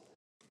rules,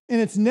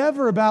 and it's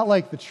never about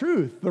like the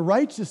truth, the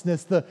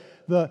righteousness,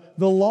 the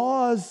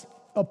laws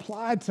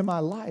applied to my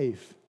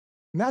life.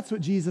 And that's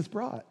what Jesus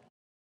brought.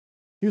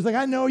 He was like,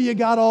 I know you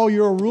got all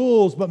your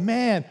rules, but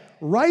man,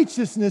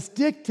 righteousness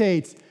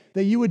dictates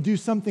that you would do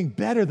something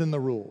better than the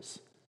rules,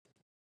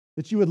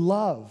 that you would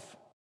love,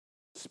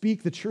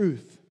 speak the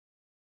truth,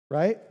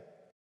 right?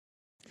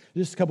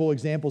 Just a couple of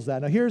examples of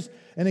that. Now, here's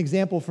an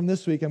example from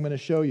this week I'm going to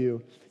show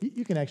you.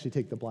 You can actually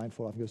take the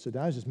blindfold off and go sit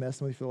down. I was just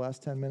messing with you for the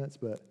last 10 minutes,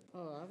 but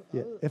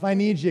yeah. If I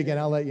need you again,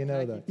 I'll let you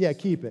know, though. Yeah,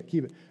 keep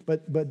it.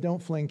 But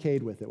don't fling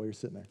Cade with it while you're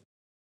sitting there.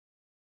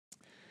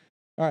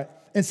 All right,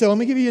 and so let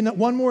me give you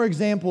one more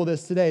example of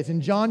this today. It's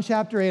in John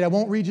chapter 8. I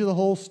won't read you the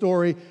whole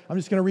story. I'm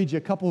just going to read you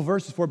a couple of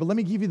verses for it, but let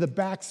me give you the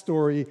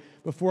backstory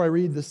before I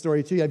read the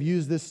story to you. I've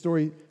used this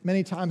story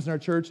many times in our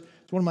church.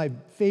 It's one of my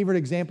favorite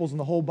examples in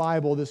the whole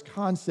Bible, this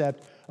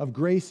concept of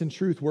grace and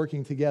truth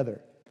working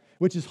together,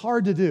 which is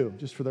hard to do,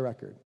 just for the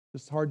record.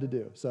 It's hard to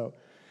do. So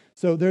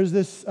there's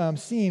this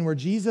scene where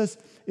Jesus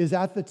is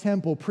at the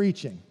temple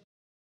preaching.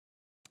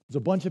 There's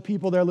a bunch of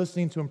people there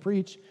listening to him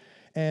preach,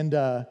 and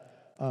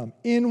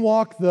in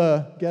walk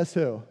guess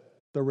who?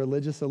 The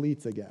religious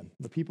elites again.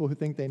 The people who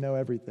think they know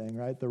everything,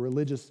 right? The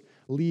religious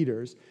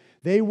leaders.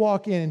 They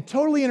walk in and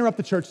totally interrupt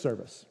the church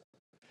service.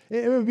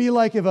 It would be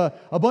like if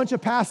a bunch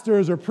of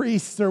pastors or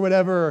priests or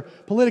whatever, or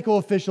political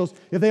officials,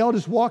 if they all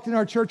just walked in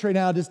our church right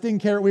now, just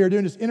didn't care what we were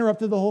doing, just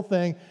interrupted the whole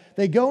thing.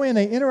 They go in,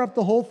 they interrupt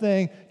the whole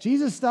thing.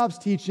 Jesus stops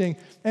teaching,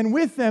 and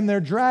with them, they're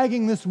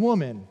dragging this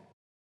woman.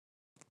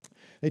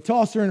 They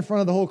toss her in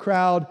front of the whole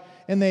crowd,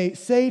 and they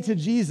say to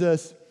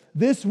Jesus,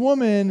 this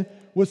woman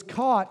was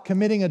caught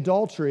committing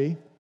adultery.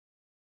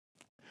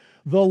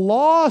 The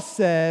law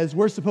says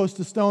we're supposed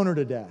to stone her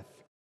to death.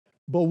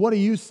 But what do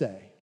you say?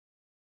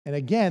 And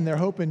again, they're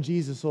hoping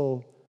Jesus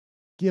will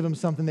give them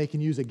something they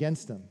can use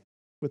against them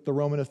with the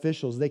Roman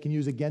officials. They can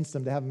use against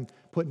them to have them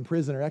put in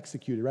prison or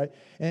executed, right?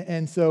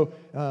 And so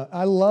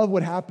I love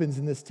what happens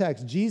in this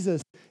text.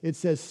 Jesus, it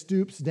says,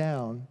 stoops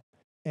down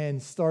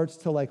and starts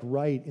to like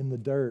write in the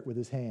dirt with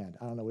his hand.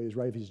 I don't know what he was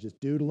writing. If he's just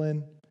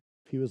doodling.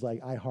 If he was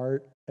like, I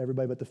heart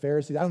everybody but the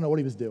Pharisees. I don't know what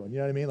he was doing. You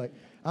know what I mean? Like,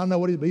 I don't know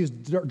what he was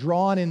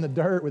drawing in the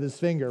dirt with his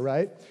finger,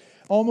 right?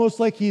 Almost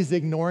like he's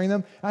ignoring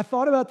them. I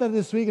thought about that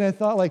this week, and I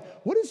thought, like,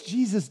 what is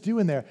Jesus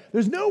doing there?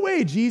 There's no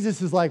way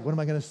Jesus is like, what am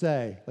I going to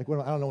say? Like,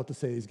 I don't know what to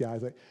say to these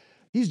guys. Like,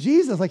 he's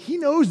Jesus. Like, he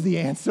knows the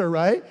answer,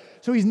 right?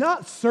 So he's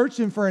not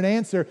searching for an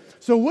answer.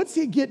 So what's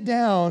he get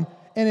down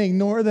and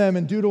ignore them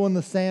and doodle in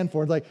the sand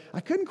for? Like, I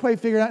couldn't quite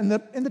figure it out.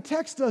 And the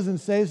text doesn't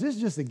say, this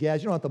is just a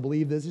guess. You don't have to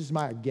believe this. This is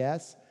my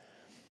guess.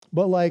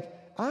 But, like,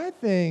 I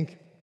think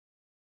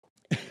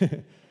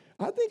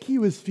he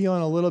was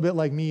feeling a little bit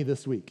like me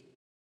this week.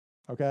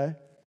 Okay?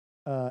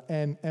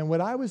 And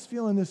what I was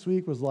feeling this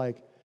week was like,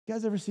 you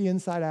guys ever see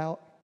Inside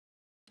Out?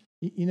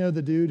 You know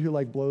the dude who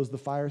like blows the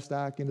fire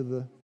stack into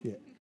the... Yeah.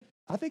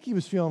 I think he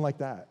was feeling like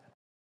that.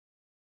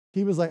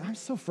 He was like, I'm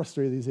so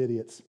frustrated with these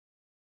idiots.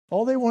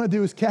 All they want to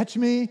do is catch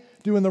me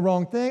doing the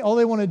wrong thing. All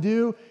they want to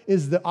do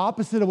is the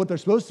opposite of what they're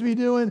supposed to be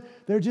doing.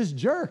 They're just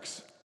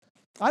jerks.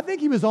 I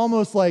think he was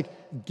almost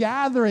like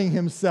gathering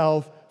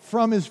himself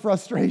from his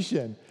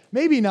frustration.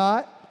 Maybe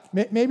not.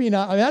 Maybe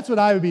not. I mean, that's what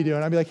I would be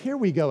doing. I'd be like, here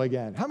we go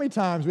again. How many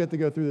times we have to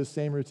go through this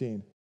same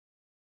routine?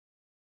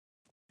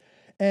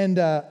 And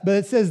but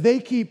it says they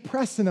keep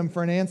pressing him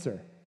for an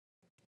answer.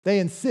 They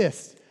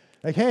insist.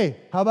 Like, hey,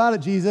 how about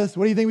it, Jesus?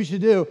 What do you think we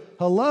should do?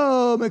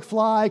 Hello,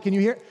 McFly, can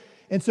you hear?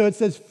 And so it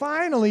says,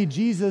 finally,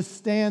 Jesus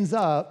stands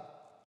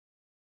up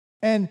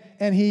and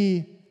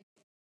he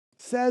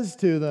says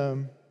to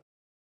them,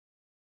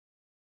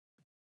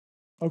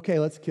 okay,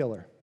 let's kill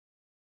her.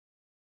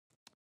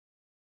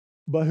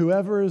 But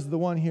whoever is the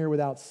one here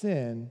without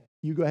sin,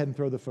 you go ahead and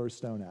throw the first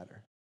stone at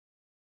her.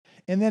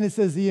 And then it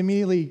says he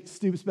immediately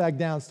stoops back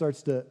down,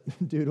 starts to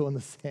doodle in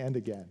the sand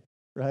again,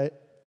 right?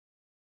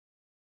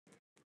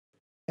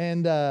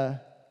 And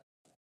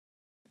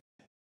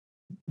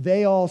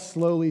they all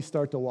slowly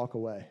start to walk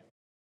away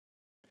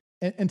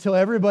until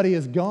everybody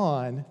is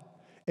gone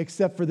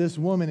except for this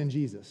woman and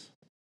Jesus.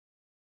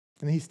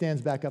 And he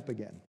stands back up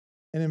again.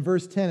 And in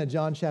verse 10 of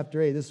John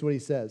chapter 8, this is what he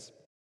says.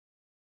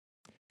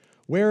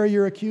 Where are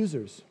your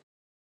accusers?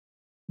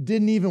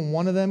 Didn't even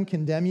one of them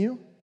condemn you?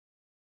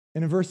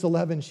 And in verse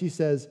 11, she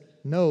says,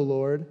 no,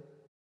 Lord.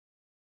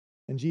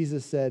 And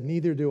Jesus said,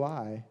 neither do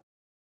I.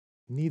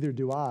 Neither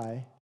do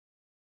I.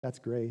 That's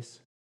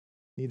grace.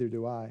 Neither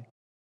do I.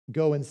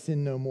 Go and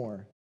sin no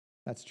more.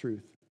 That's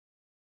truth.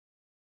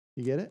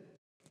 You get it?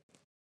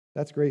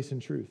 That's grace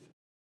and truth.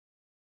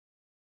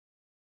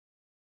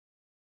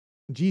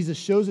 Jesus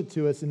shows it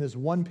to us in this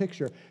one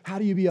picture. How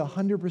do you be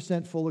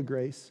 100% full of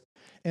grace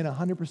and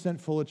 100%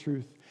 full of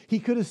truth? He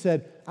could have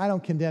said, I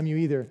don't condemn you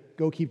either.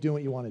 Go keep doing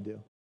what you want to do.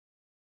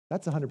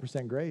 That's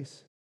 100%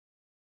 grace.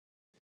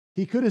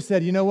 He could have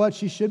said, you know what?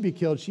 She should be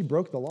killed. She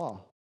broke the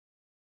law.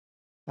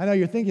 I know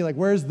you're thinking, like,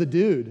 where's the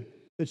dude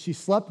that she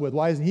slept with?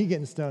 Why isn't he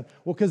getting stoned?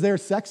 Well, because they're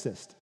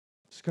sexist.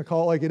 Just gonna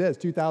call it like it is.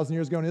 2,000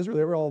 years ago in Israel,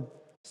 they were all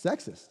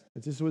sexist.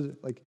 It just was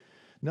like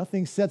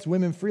nothing sets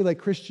women free like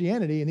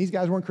Christianity, and these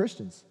guys weren't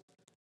Christians.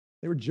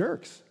 They were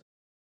jerks.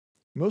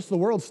 Most of the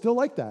world's still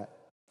like that,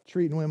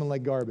 treating women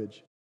like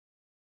garbage.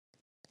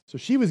 So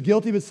she was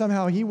guilty, but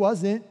somehow he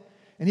wasn't.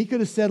 And he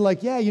could have said,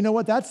 like, yeah, you know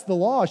what? That's the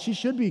law. She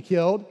should be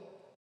killed.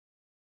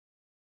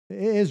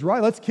 It is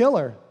right. Let's kill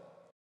her.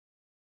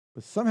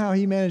 But somehow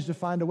he managed to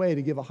find a way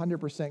to give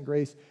 100%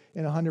 grace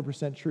and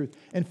 100% truth.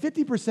 And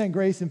 50%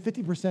 grace and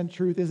 50%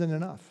 truth isn't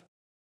enough.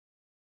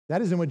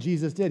 That isn't what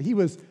Jesus did. He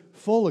was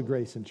full of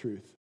grace and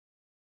truth,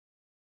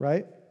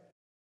 right?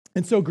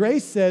 And so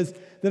grace says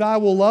that I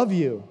will love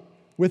you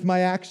with my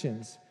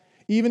actions,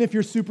 even if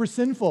you're super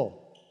sinful,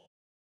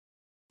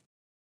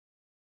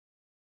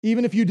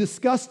 even if you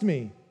disgust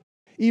me,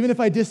 even if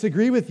I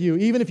disagree with you,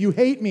 even if you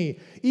hate me,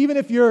 even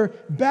if you're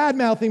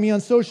bad-mouthing me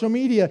on social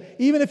media,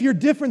 even if you're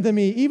different than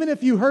me, even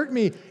if you hurt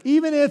me,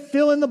 even if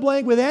fill in the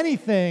blank with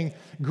anything,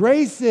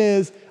 grace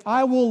is,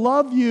 I will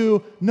love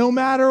you no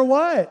matter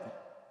what.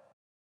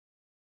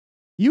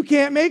 You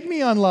can't make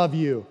me unlove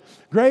you.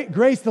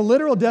 Grace, the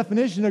literal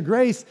definition of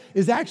grace,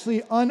 is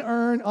actually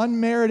unearned,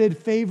 unmerited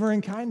favor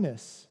and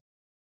kindness.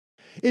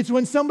 It's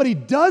when somebody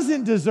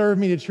doesn't deserve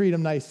me to treat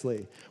them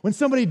nicely. When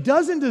somebody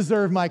doesn't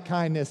deserve my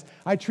kindness,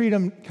 I treat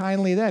them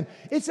kindly then.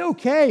 It's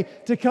okay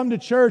to come to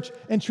church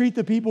and treat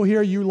the people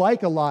here you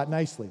like a lot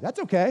nicely. That's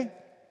okay.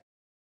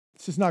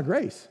 It's just not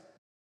grace.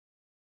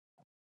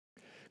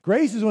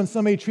 Grace is when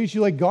somebody treats you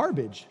like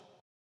garbage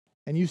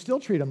and you still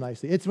treat them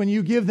nicely. It's when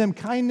you give them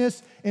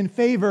kindness and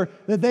favor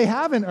that they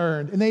haven't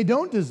earned and they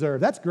don't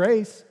deserve. That's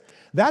grace.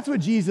 That's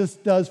what Jesus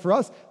does for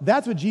us.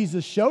 That's what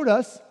Jesus showed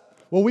us.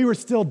 While we were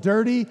still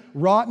dirty,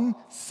 rotten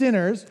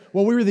sinners,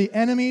 while we were the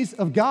enemies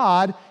of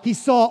God, he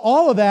saw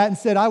all of that and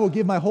said, I will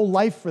give my whole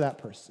life for that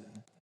person.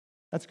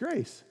 That's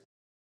grace.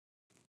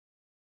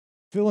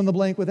 Fill in the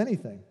blank with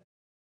anything.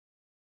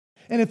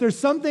 And if there's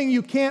something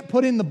you can't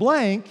put in the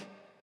blank,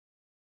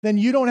 then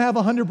you don't have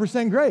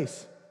 100%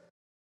 grace.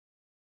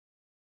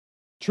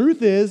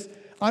 Truth is,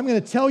 I'm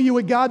going to tell you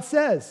what God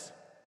says.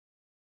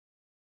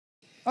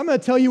 I'm going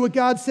to tell you what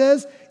God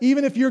says,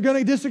 even if you're going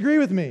to disagree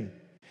with me.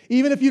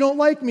 Even if you don't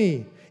like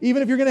me,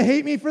 even if you're going to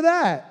hate me for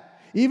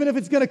that, even if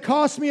it's going to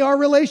cost me our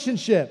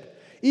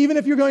relationship, even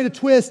if you're going to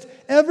twist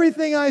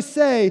everything I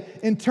say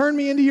and turn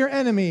me into your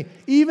enemy,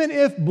 even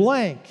if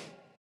blank,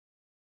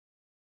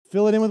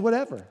 fill it in with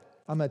whatever.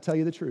 I'm going to tell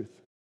you the truth.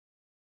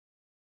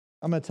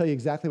 I'm going to tell you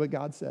exactly what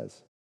God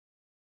says.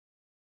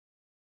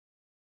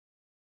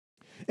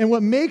 And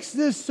what makes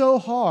this so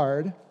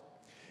hard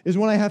is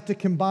when I have to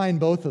combine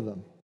both of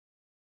them.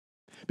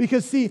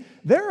 Because, see,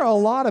 there are a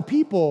lot of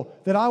people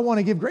that I want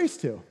to give grace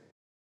to.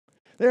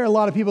 There are a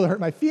lot of people that hurt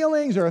my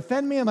feelings or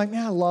offend me. I'm like,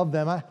 man, I love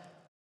them.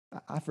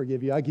 I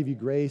forgive you. I give you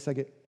grace.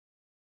 There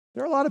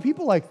are a lot of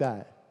people like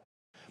that.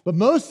 But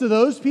most of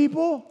those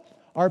people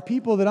are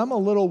people that I'm a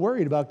little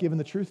worried about giving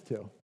the truth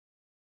to.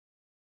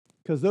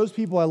 Because those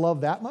people I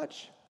love that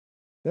much,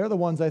 they're the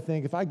ones I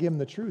think if I give them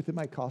the truth, it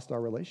might cost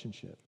our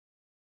relationship.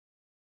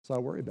 So I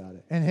worry about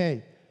it. And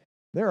hey,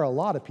 There are a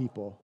lot of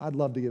people I'd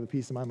love to give a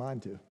piece of my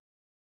mind to.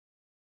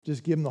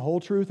 Just give them the whole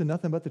truth and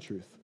nothing but the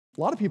truth.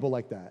 A lot of people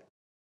like that.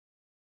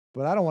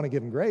 But I don't want to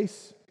give them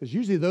grace, because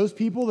usually those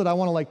people that I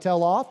want to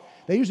tell off,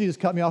 they usually just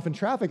cut me off in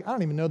traffic. I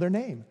don't even know their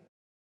name,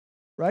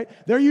 right?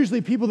 They're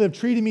usually people that have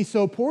treated me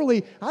so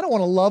poorly, I don't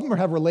want to love them or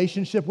have a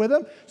relationship with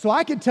them, so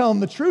I can tell them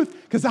the truth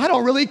because I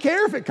don't really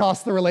care if it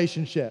costs the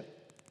relationship.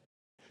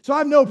 So I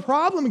have no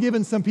problem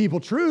giving some people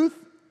truth,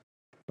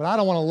 but I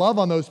don't want to love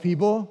on those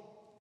people.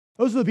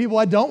 Those are the people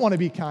I don't want to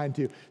be kind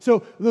to.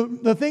 So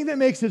the thing that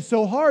makes it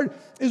so hard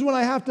is when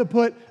I have to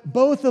put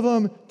both of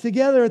them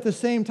together at the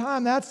same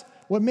time. That's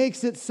what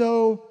makes it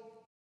so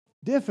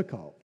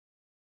difficult.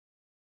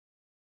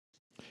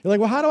 You're like,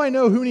 well, how do I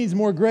know who needs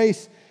more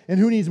grace and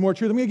who needs more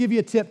truth? I'm going to give you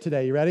a tip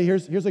today. You ready?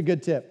 Here's a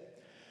good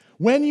tip.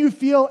 When you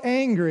feel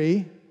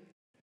angry,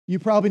 you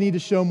probably need to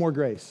show more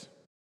grace.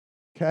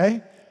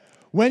 Okay?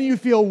 When you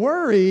feel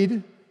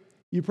worried,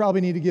 you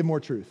probably need to give more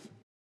truth.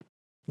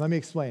 Let me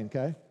explain,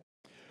 okay?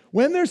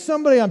 When there's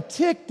somebody I'm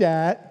ticked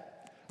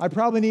at, I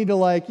probably need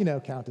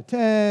to count to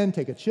 10,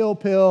 take a chill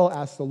pill,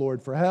 ask the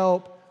Lord for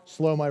help,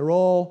 slow my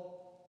roll,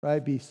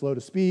 right? Be slow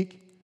to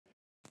speak,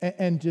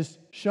 and just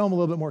show them a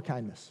little bit more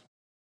kindness.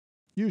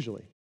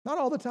 Usually. Not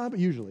all the time, but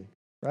usually,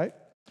 right?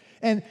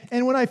 And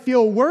when I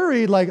feel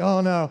worried,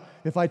 oh no,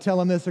 if I tell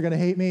them this, they're going to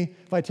hate me.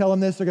 If I tell them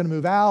this, they're going to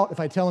move out.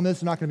 If I tell them this,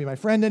 they're not going to be my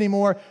friend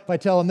anymore. If I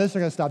tell them this, they're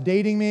going to stop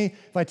dating me.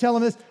 If I tell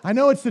them this, I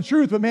know it's the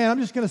truth, but man, I'm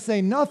just going to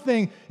say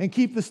nothing and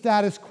keep the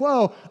status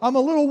quo. I'm a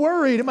little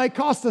worried. It might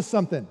cost us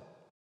something.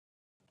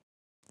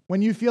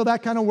 When you feel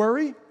that kind of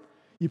worry,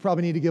 you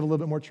probably need to give a little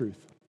bit more truth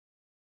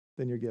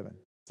than you're given.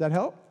 Does that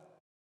help?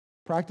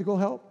 Practical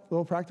help? A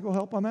little practical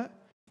help on that?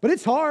 But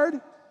it's hard,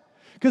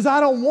 because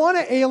I don't want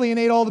to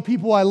alienate all the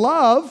people I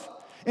love,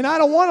 and I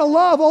don't want to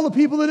love all the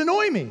people that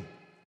annoy me.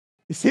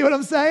 You see what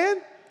I'm saying?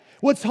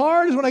 What's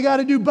hard is when I got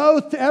to do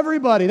both to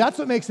everybody. That's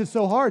what makes it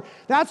so hard.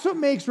 That's what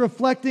makes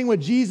reflecting what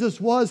Jesus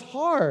was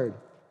hard.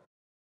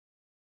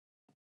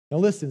 Now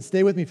listen,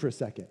 stay with me for a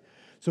second.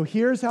 So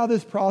here's how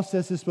this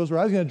process is supposed to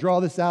work. I was going to draw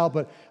this out,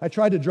 but I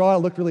tried to draw it. It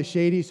looked really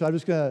shady, so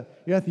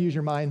you have to use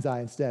your mind's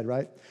eye instead,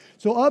 right?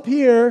 So up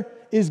here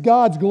is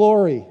God's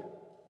glory,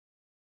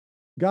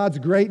 God's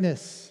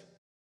greatness,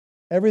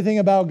 everything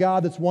about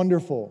God that's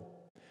wonderful.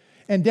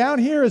 And down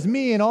here is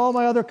me and all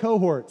my other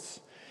cohorts.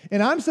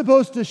 And I'm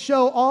supposed to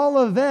show all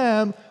of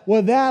them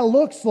what that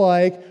looks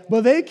like,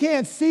 but they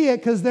can't see it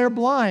because they're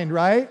blind,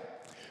 right?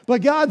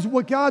 But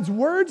what God's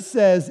word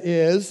says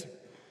is,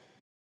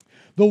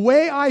 the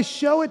way I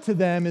show it to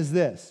them is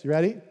this. You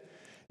ready?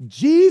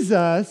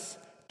 Jesus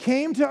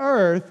came to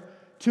earth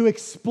to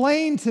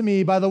explain to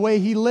me by the way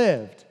he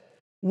lived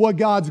what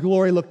God's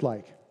glory looked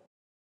like.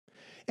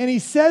 And he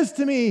says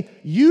to me,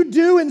 you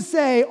do and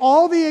say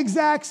all the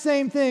exact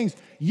same things.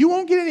 You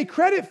won't get any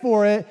credit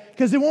for it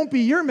because it won't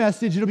be your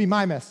message, it'll be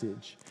my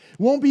message. It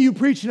won't be you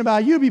preaching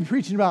about you, it'll be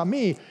preaching about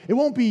me. It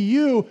won't be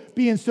you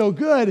being so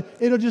good,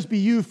 it'll just be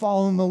you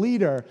following the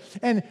leader.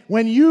 And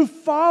when you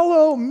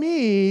follow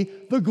me,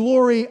 the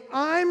glory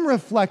I'm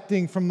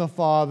reflecting from the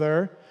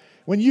Father,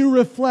 when you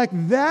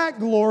reflect that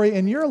glory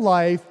in your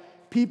life,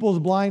 people's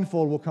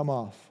blindfold will come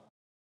off.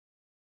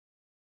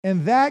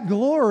 And that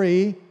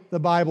glory, the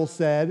Bible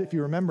said, if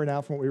you remember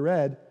now from what we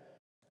read,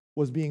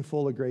 was being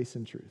full of grace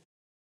and truth.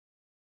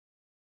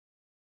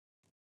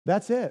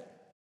 That's it.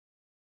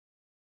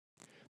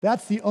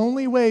 That's the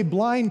only way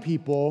blind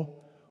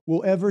people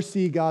will ever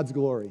see God's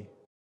glory.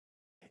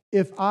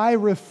 If I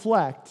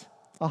reflect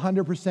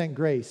 100%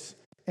 grace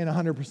and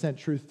 100%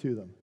 truth to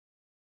them.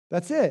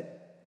 That's it.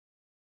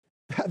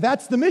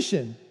 That's the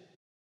mission.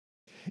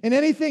 And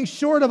anything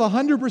short of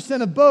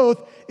 100% of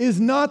both is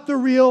not the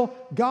real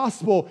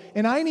gospel.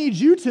 And I need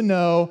you to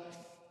know,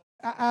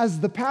 as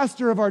the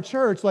pastor of our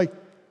church,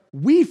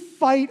 we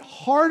fight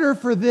harder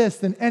for this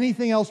than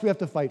anything else we have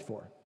to fight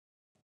for.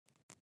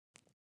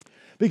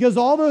 Because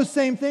all those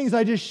same things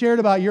I just shared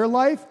about your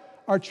life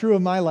are true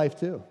of my life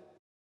too.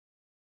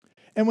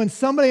 And when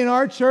somebody in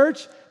our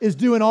church is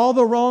doing all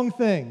the wrong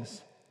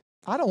things,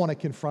 I don't want to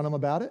confront them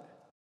about it.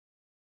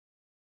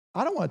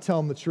 I don't want to tell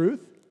them the truth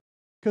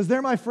because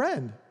they're my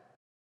friend.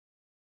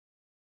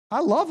 I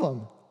love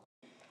them.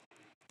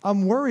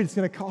 I'm worried it's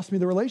going to cost me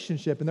the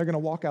relationship and they're going to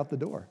walk out the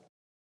door.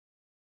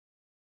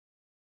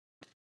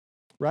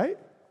 Right?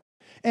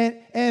 And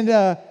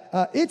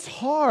it's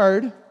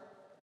hard.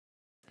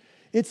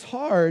 It's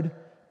hard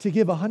to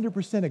give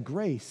 100% of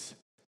grace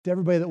to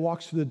everybody that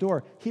walks through the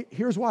door.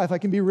 Here's why. If I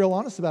can be real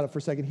honest about it for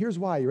a second. Here's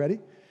why. You ready?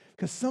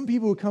 Because some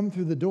people who come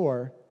through the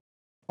door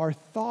are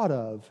thought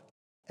of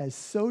as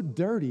so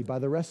dirty by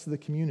the rest of the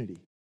community.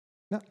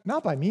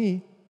 Not by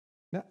me.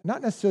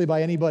 Not necessarily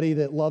by anybody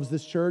that loves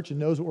this church and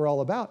knows what we're all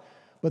about.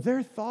 But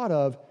they're thought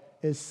of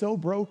as so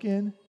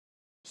broken,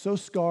 so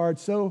scarred,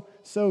 so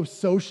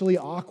socially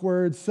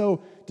awkward,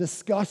 so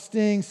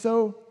disgusting,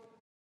 so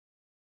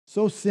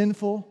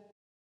sinful.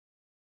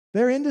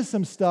 They're into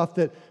some stuff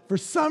that for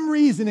some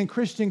reason in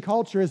Christian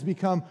culture has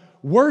become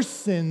worse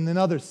sin than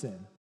other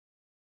sin.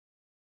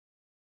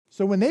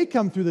 So when they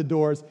come through the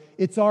doors,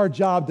 it's our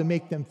job to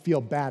make them feel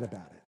bad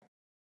about it.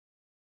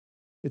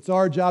 It's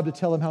our job to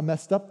tell them how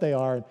messed up they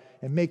are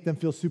and make them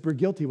feel super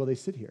guilty while they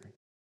sit here.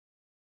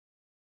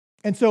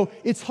 And so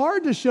it's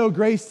hard to show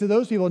grace to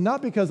those people,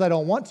 not because I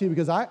don't want to,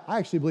 because I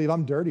actually believe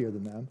I'm dirtier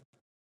than them,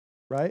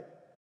 right?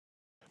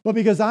 But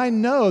because I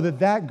know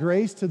that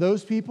grace to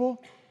those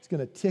people is going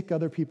to tick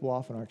other people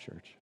off in our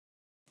church.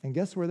 And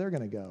guess where they're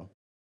going to go?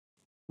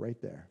 Right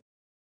there.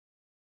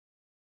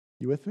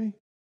 You with me?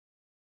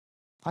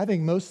 I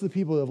think most of the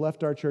people that have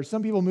left our church,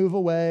 some people move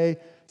away,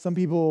 some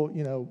people,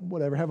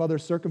 whatever, have other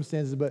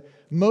circumstances, but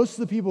most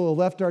of the people who have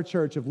left our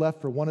church have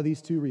left for one of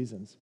these two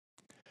reasons.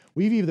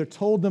 We've either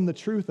told them the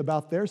truth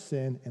about their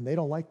sin and they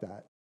don't like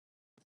that,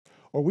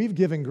 or we've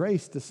given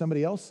grace to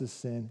somebody else's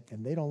sin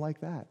and they don't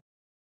like that.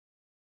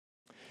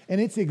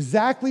 And it's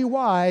exactly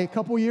why a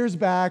couple years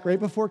back, right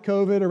before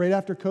COVID or right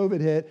after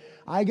COVID hit,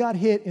 I got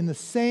hit in the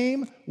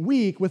same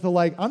week with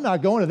I'm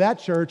not going to that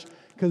church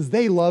because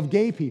they love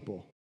gay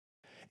people.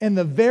 And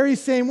the very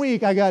same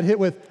week I got hit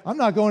with, I'm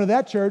not going to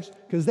that church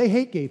because they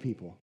hate gay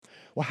people.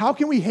 Well, how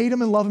can we hate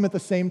them and love them at the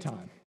same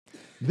time?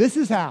 This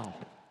is how.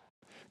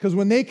 Because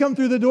when they come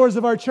through the doors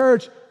of our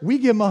church, we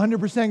give them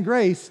 100%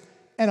 grace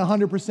and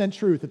 100%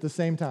 truth at the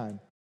same time.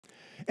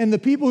 And the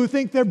people who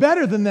think they're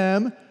better than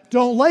them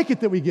don't like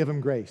it that we give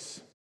them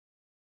grace.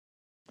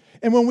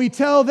 And when we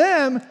tell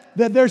them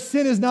that their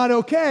sin is not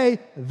okay,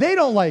 they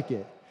don't like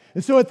it.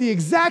 And so at the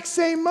exact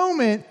same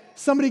moment,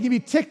 somebody can be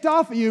ticked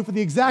off at you for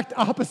the exact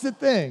opposite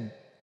thing.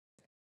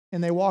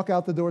 And they walk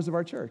out the doors of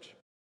our church.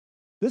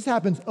 This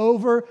happens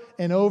over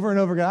and over and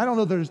over again. I don't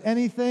know if there's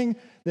anything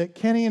that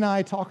Kenny and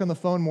I talk on the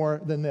phone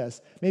more than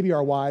this. Maybe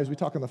our wives. We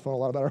talk on the phone a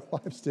lot about our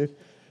wives too,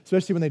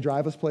 especially when they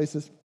drive us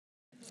places.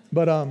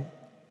 But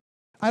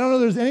I don't know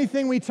if there's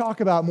anything we talk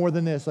about more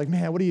than this.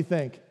 Man, what do you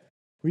think?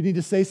 We need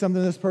to say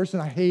something to this person?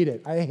 I hate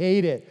it. I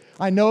hate it.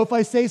 I know if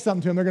I say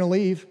something to them, they're going to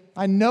leave.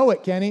 I know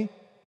it, Kenny.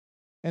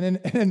 And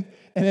then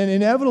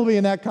inevitably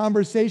in that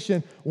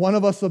conversation, one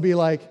of us will be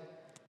like,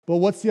 well,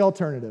 what's the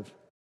alternative?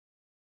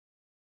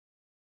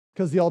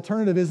 Because the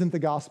alternative isn't the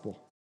gospel.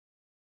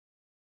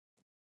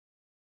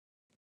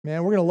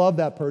 Man, we're going to love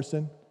that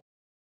person.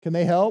 Can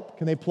they help?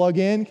 Can they plug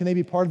in? Can they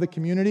be part of the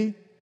community?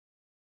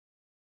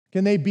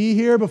 Can they be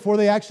here before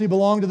they actually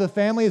belong to the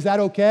family? Is that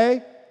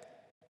okay?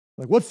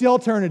 What's the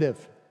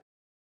alternative?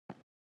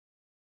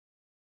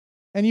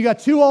 And you got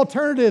two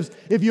alternatives.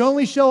 If you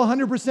only show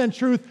 100%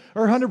 truth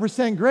or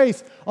 100%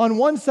 grace, on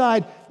one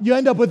side, you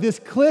end up with this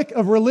clique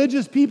of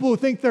religious people who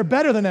think they're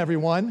better than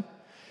everyone.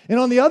 And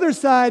on the other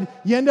side,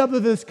 you end up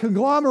with this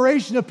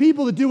conglomeration of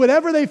people that do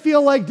whatever they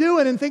feel like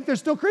doing and think they're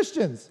still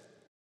Christians.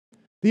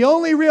 The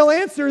only real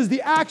answer is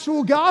the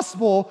actual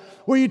gospel,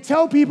 where you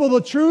tell people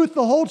the truth,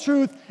 the whole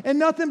truth, and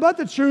nothing but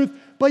the truth,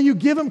 but you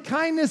give them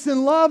kindness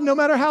and love no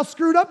matter how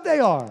screwed up they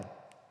are.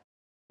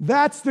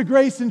 That's the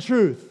grace and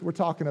truth we're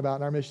talking about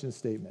in our mission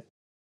statement.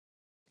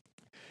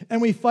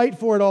 And we fight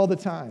for it all the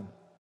time.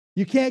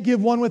 You can't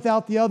give one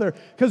without the other,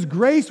 because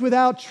grace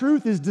without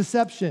truth is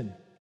deception.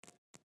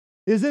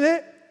 Isn't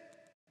it?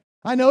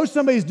 I know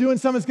somebody's doing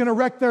something that's going to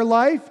wreck their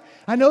life.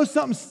 I know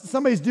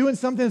somebody's doing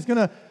something that's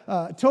going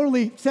to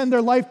totally send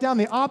their life down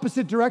the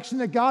opposite direction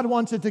that God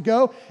wants it to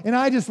go. And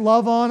I just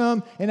love on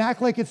them and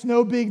act like it's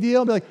no big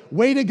deal. Be like,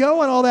 way to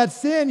go on all that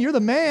sin. You're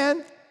the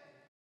man.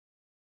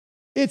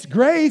 It's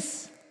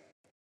grace,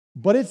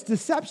 but it's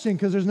deception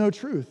because there's no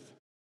truth.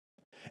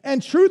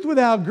 And truth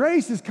without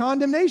grace is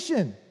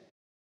condemnation.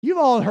 You've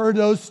all heard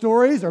those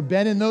stories or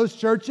been in those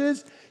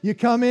churches. You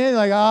come in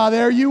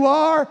there you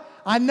are.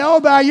 I know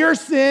about your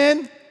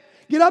sin.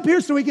 Get up here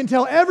so we can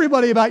tell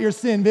everybody about your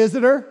sin,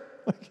 visitor.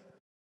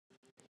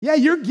 Yeah,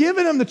 you're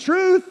giving them the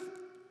truth,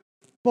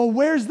 but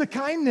where's the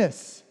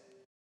kindness?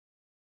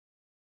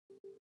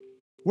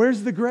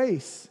 Where's the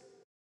grace?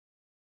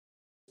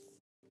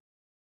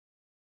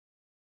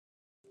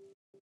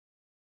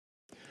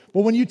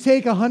 But when you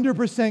take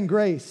 100%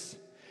 grace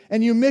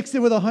and you mix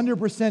it with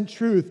 100%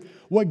 truth,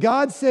 what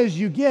God says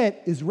you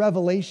get is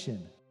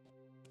revelation.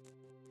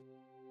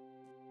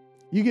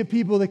 You get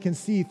people that can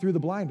see through the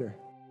blinder.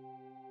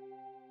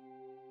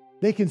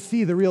 They can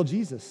see the real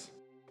Jesus.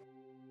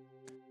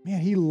 Man,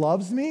 he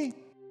loves me,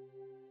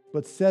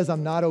 but says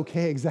I'm not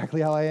okay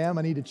exactly how I am.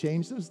 I need to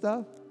change some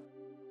stuff.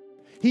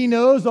 He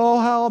knows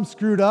all how I'm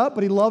screwed up,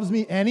 but he loves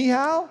me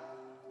anyhow.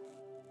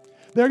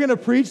 They're going to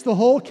preach the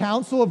whole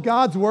counsel of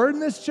God's word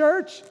in this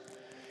church.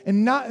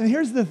 And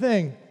here's the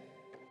thing.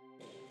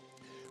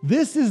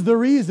 This is the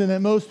reason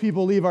that most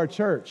people leave our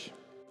church.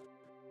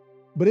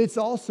 But it's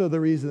also the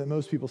reason that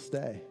most people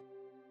stay.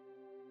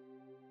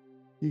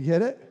 You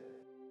get it?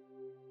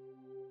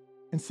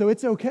 And so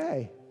it's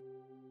okay.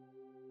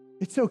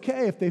 It's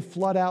okay if they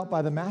flood out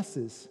by the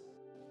masses.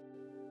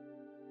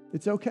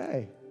 It's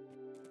okay.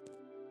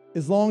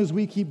 As long as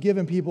we keep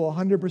giving people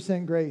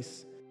 100%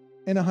 grace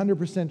and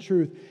 100%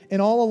 truth. And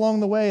all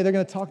along the way, they're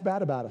going to talk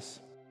bad about us.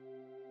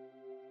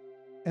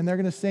 And they're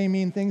going to say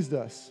mean things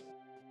to us.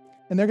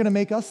 And they're going to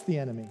make us the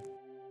enemy.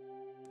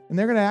 And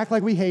they're going to act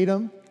like we hate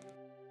them.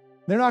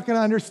 They're not going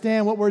to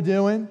understand what we're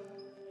doing.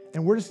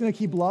 And we're just going to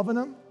keep loving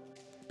them,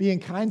 being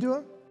kind to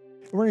them.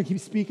 And we're going to keep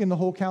speaking the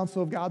whole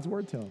counsel of God's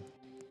word to them.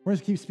 We're going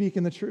to keep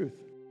speaking the truth.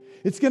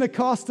 It's going to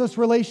cost us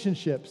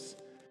relationships.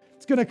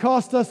 It's going to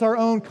cost us our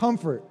own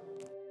comfort.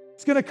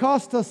 It's going to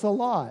cost us a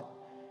lot.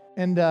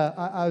 And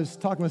I was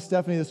talking with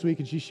Stephanie this week,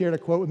 and she shared a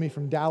quote with me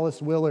from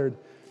Dallas Willard.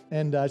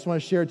 And I just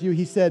want to share it to you.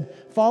 He said,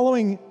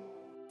 following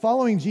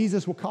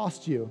Jesus will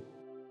cost you,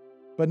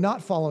 but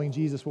not following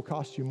Jesus will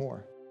cost you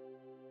more.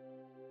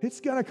 It's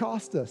going to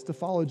cost us to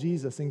follow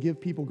Jesus and give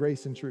people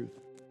grace and truth.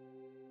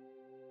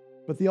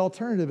 But the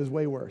alternative is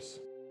way worse.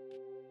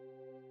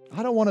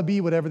 I don't want to be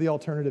whatever the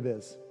alternative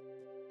is.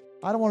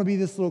 I don't want to be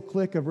this little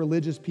clique of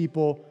religious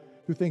people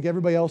who think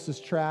everybody else is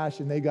trash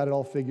and they got it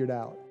all figured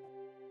out.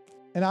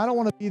 And I don't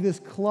want to be this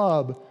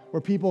club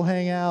where people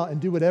hang out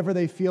and do whatever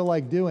they feel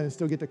like doing and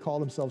still get to call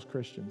themselves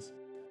Christians.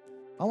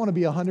 I want to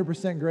be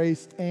 100%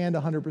 grace and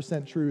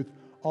 100% truth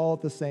all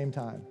at the same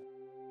time.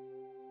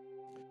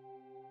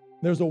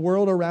 There's a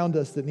world around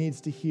us that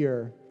needs to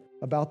hear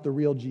about the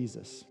real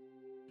Jesus.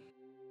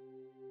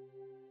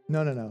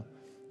 No.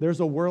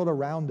 There's a world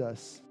around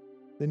us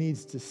that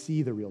needs to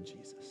see the real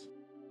Jesus.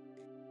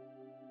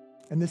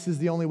 And this is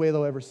the only way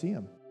they'll ever see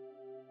him.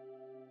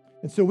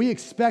 And so we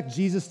expect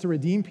Jesus to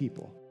redeem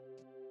people.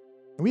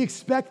 And we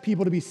expect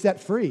people to be set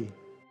free.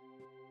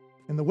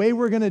 And the way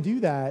we're going to do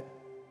that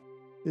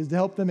is to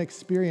help them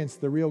experience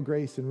the real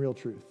grace and real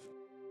truth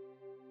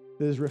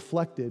that is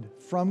reflected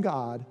from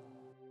God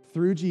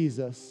through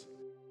Jesus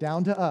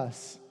down to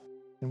us,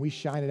 and we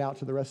shine it out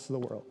to the rest of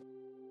the world.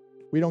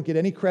 We don't get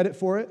any credit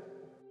for it.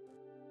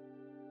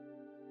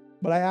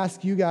 But I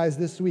ask you guys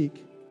this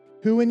week,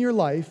 who in your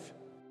life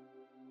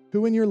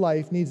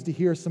needs to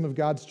hear some of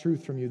God's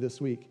truth from you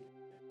this week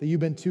that you've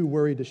been too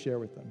worried to share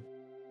with them?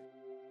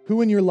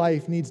 Who in your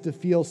life needs to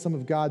feel some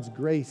of God's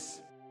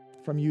grace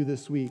from you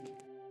this week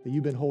that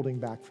you've been holding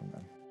back from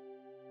them?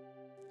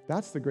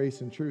 That's the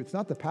grace and truth. It's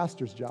not the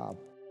pastor's job.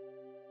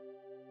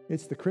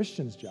 It's the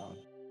Christian's job.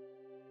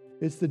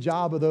 It's the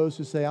job of those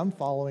who say, I'm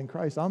following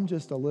Christ. I'm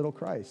just a little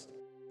Christ.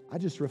 I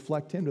just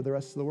reflect him to the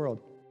rest of the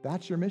world.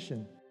 That's your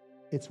mission.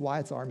 It's why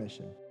it's our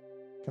mission.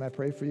 Can I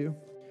pray for you?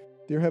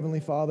 Dear Heavenly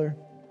Father,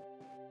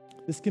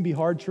 this can be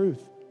hard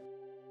truth.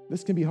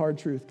 This can be hard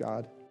truth,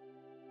 God,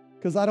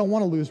 because I don't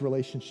want to lose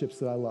relationships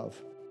that I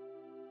love.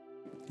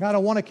 I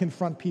don't want to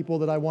confront people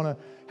that I want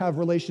to have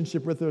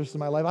relationship with the rest of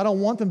my life. I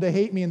don't want them to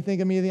hate me and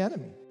think of me as the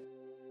enemy.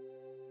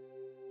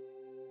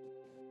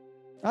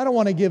 I don't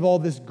want to give all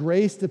this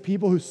grace to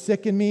people who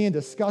sicken me and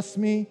disgust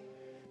me,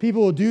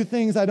 people who do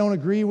things I don't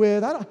agree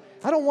with. I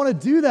don't want to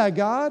do that,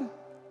 God.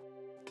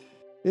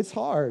 It's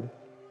hard.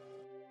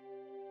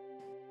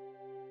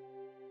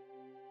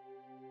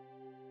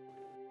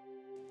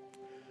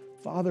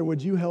 Father,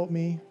 would you help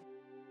me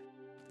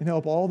and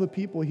help all the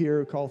people here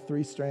who call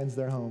Three Strands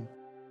their home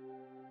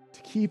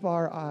to keep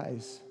our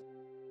eyes,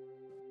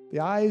 the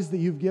eyes that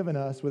you've given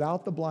us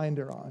without the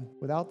blinder on,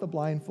 without the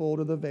blindfold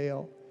or the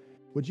veil.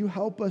 Would you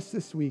help us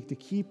this week to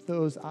keep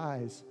those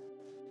eyes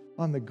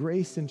on the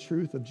grace and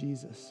truth of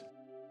Jesus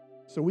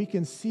so we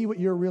can see what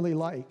you're really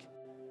like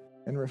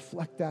and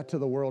reflect that to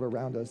the world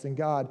around us? And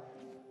God,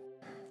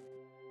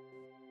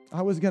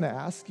 I was going to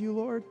ask you,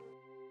 Lord,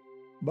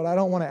 but I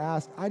don't want to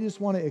ask. I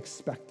just want to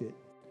expect it.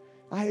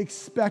 I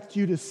expect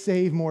you to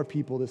save more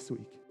people this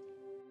week.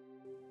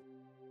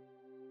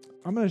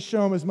 I'm going to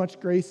show them as much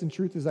grace and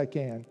truth as I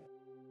can.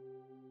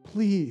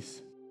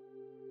 Please,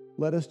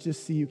 let us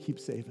just see you keep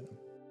saving them.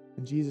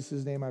 In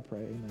Jesus' name I pray,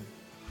 amen.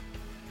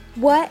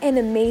 What an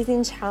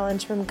amazing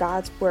challenge from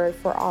God's Word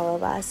for all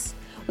of us.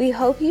 We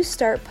hope you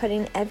start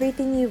putting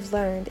everything you've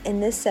learned in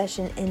this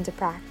session into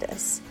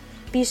practice.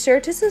 Be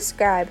sure to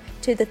subscribe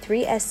to the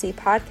 3SC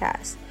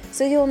podcast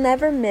so you'll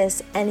never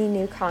miss any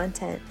new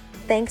content.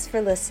 Thanks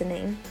for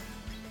listening.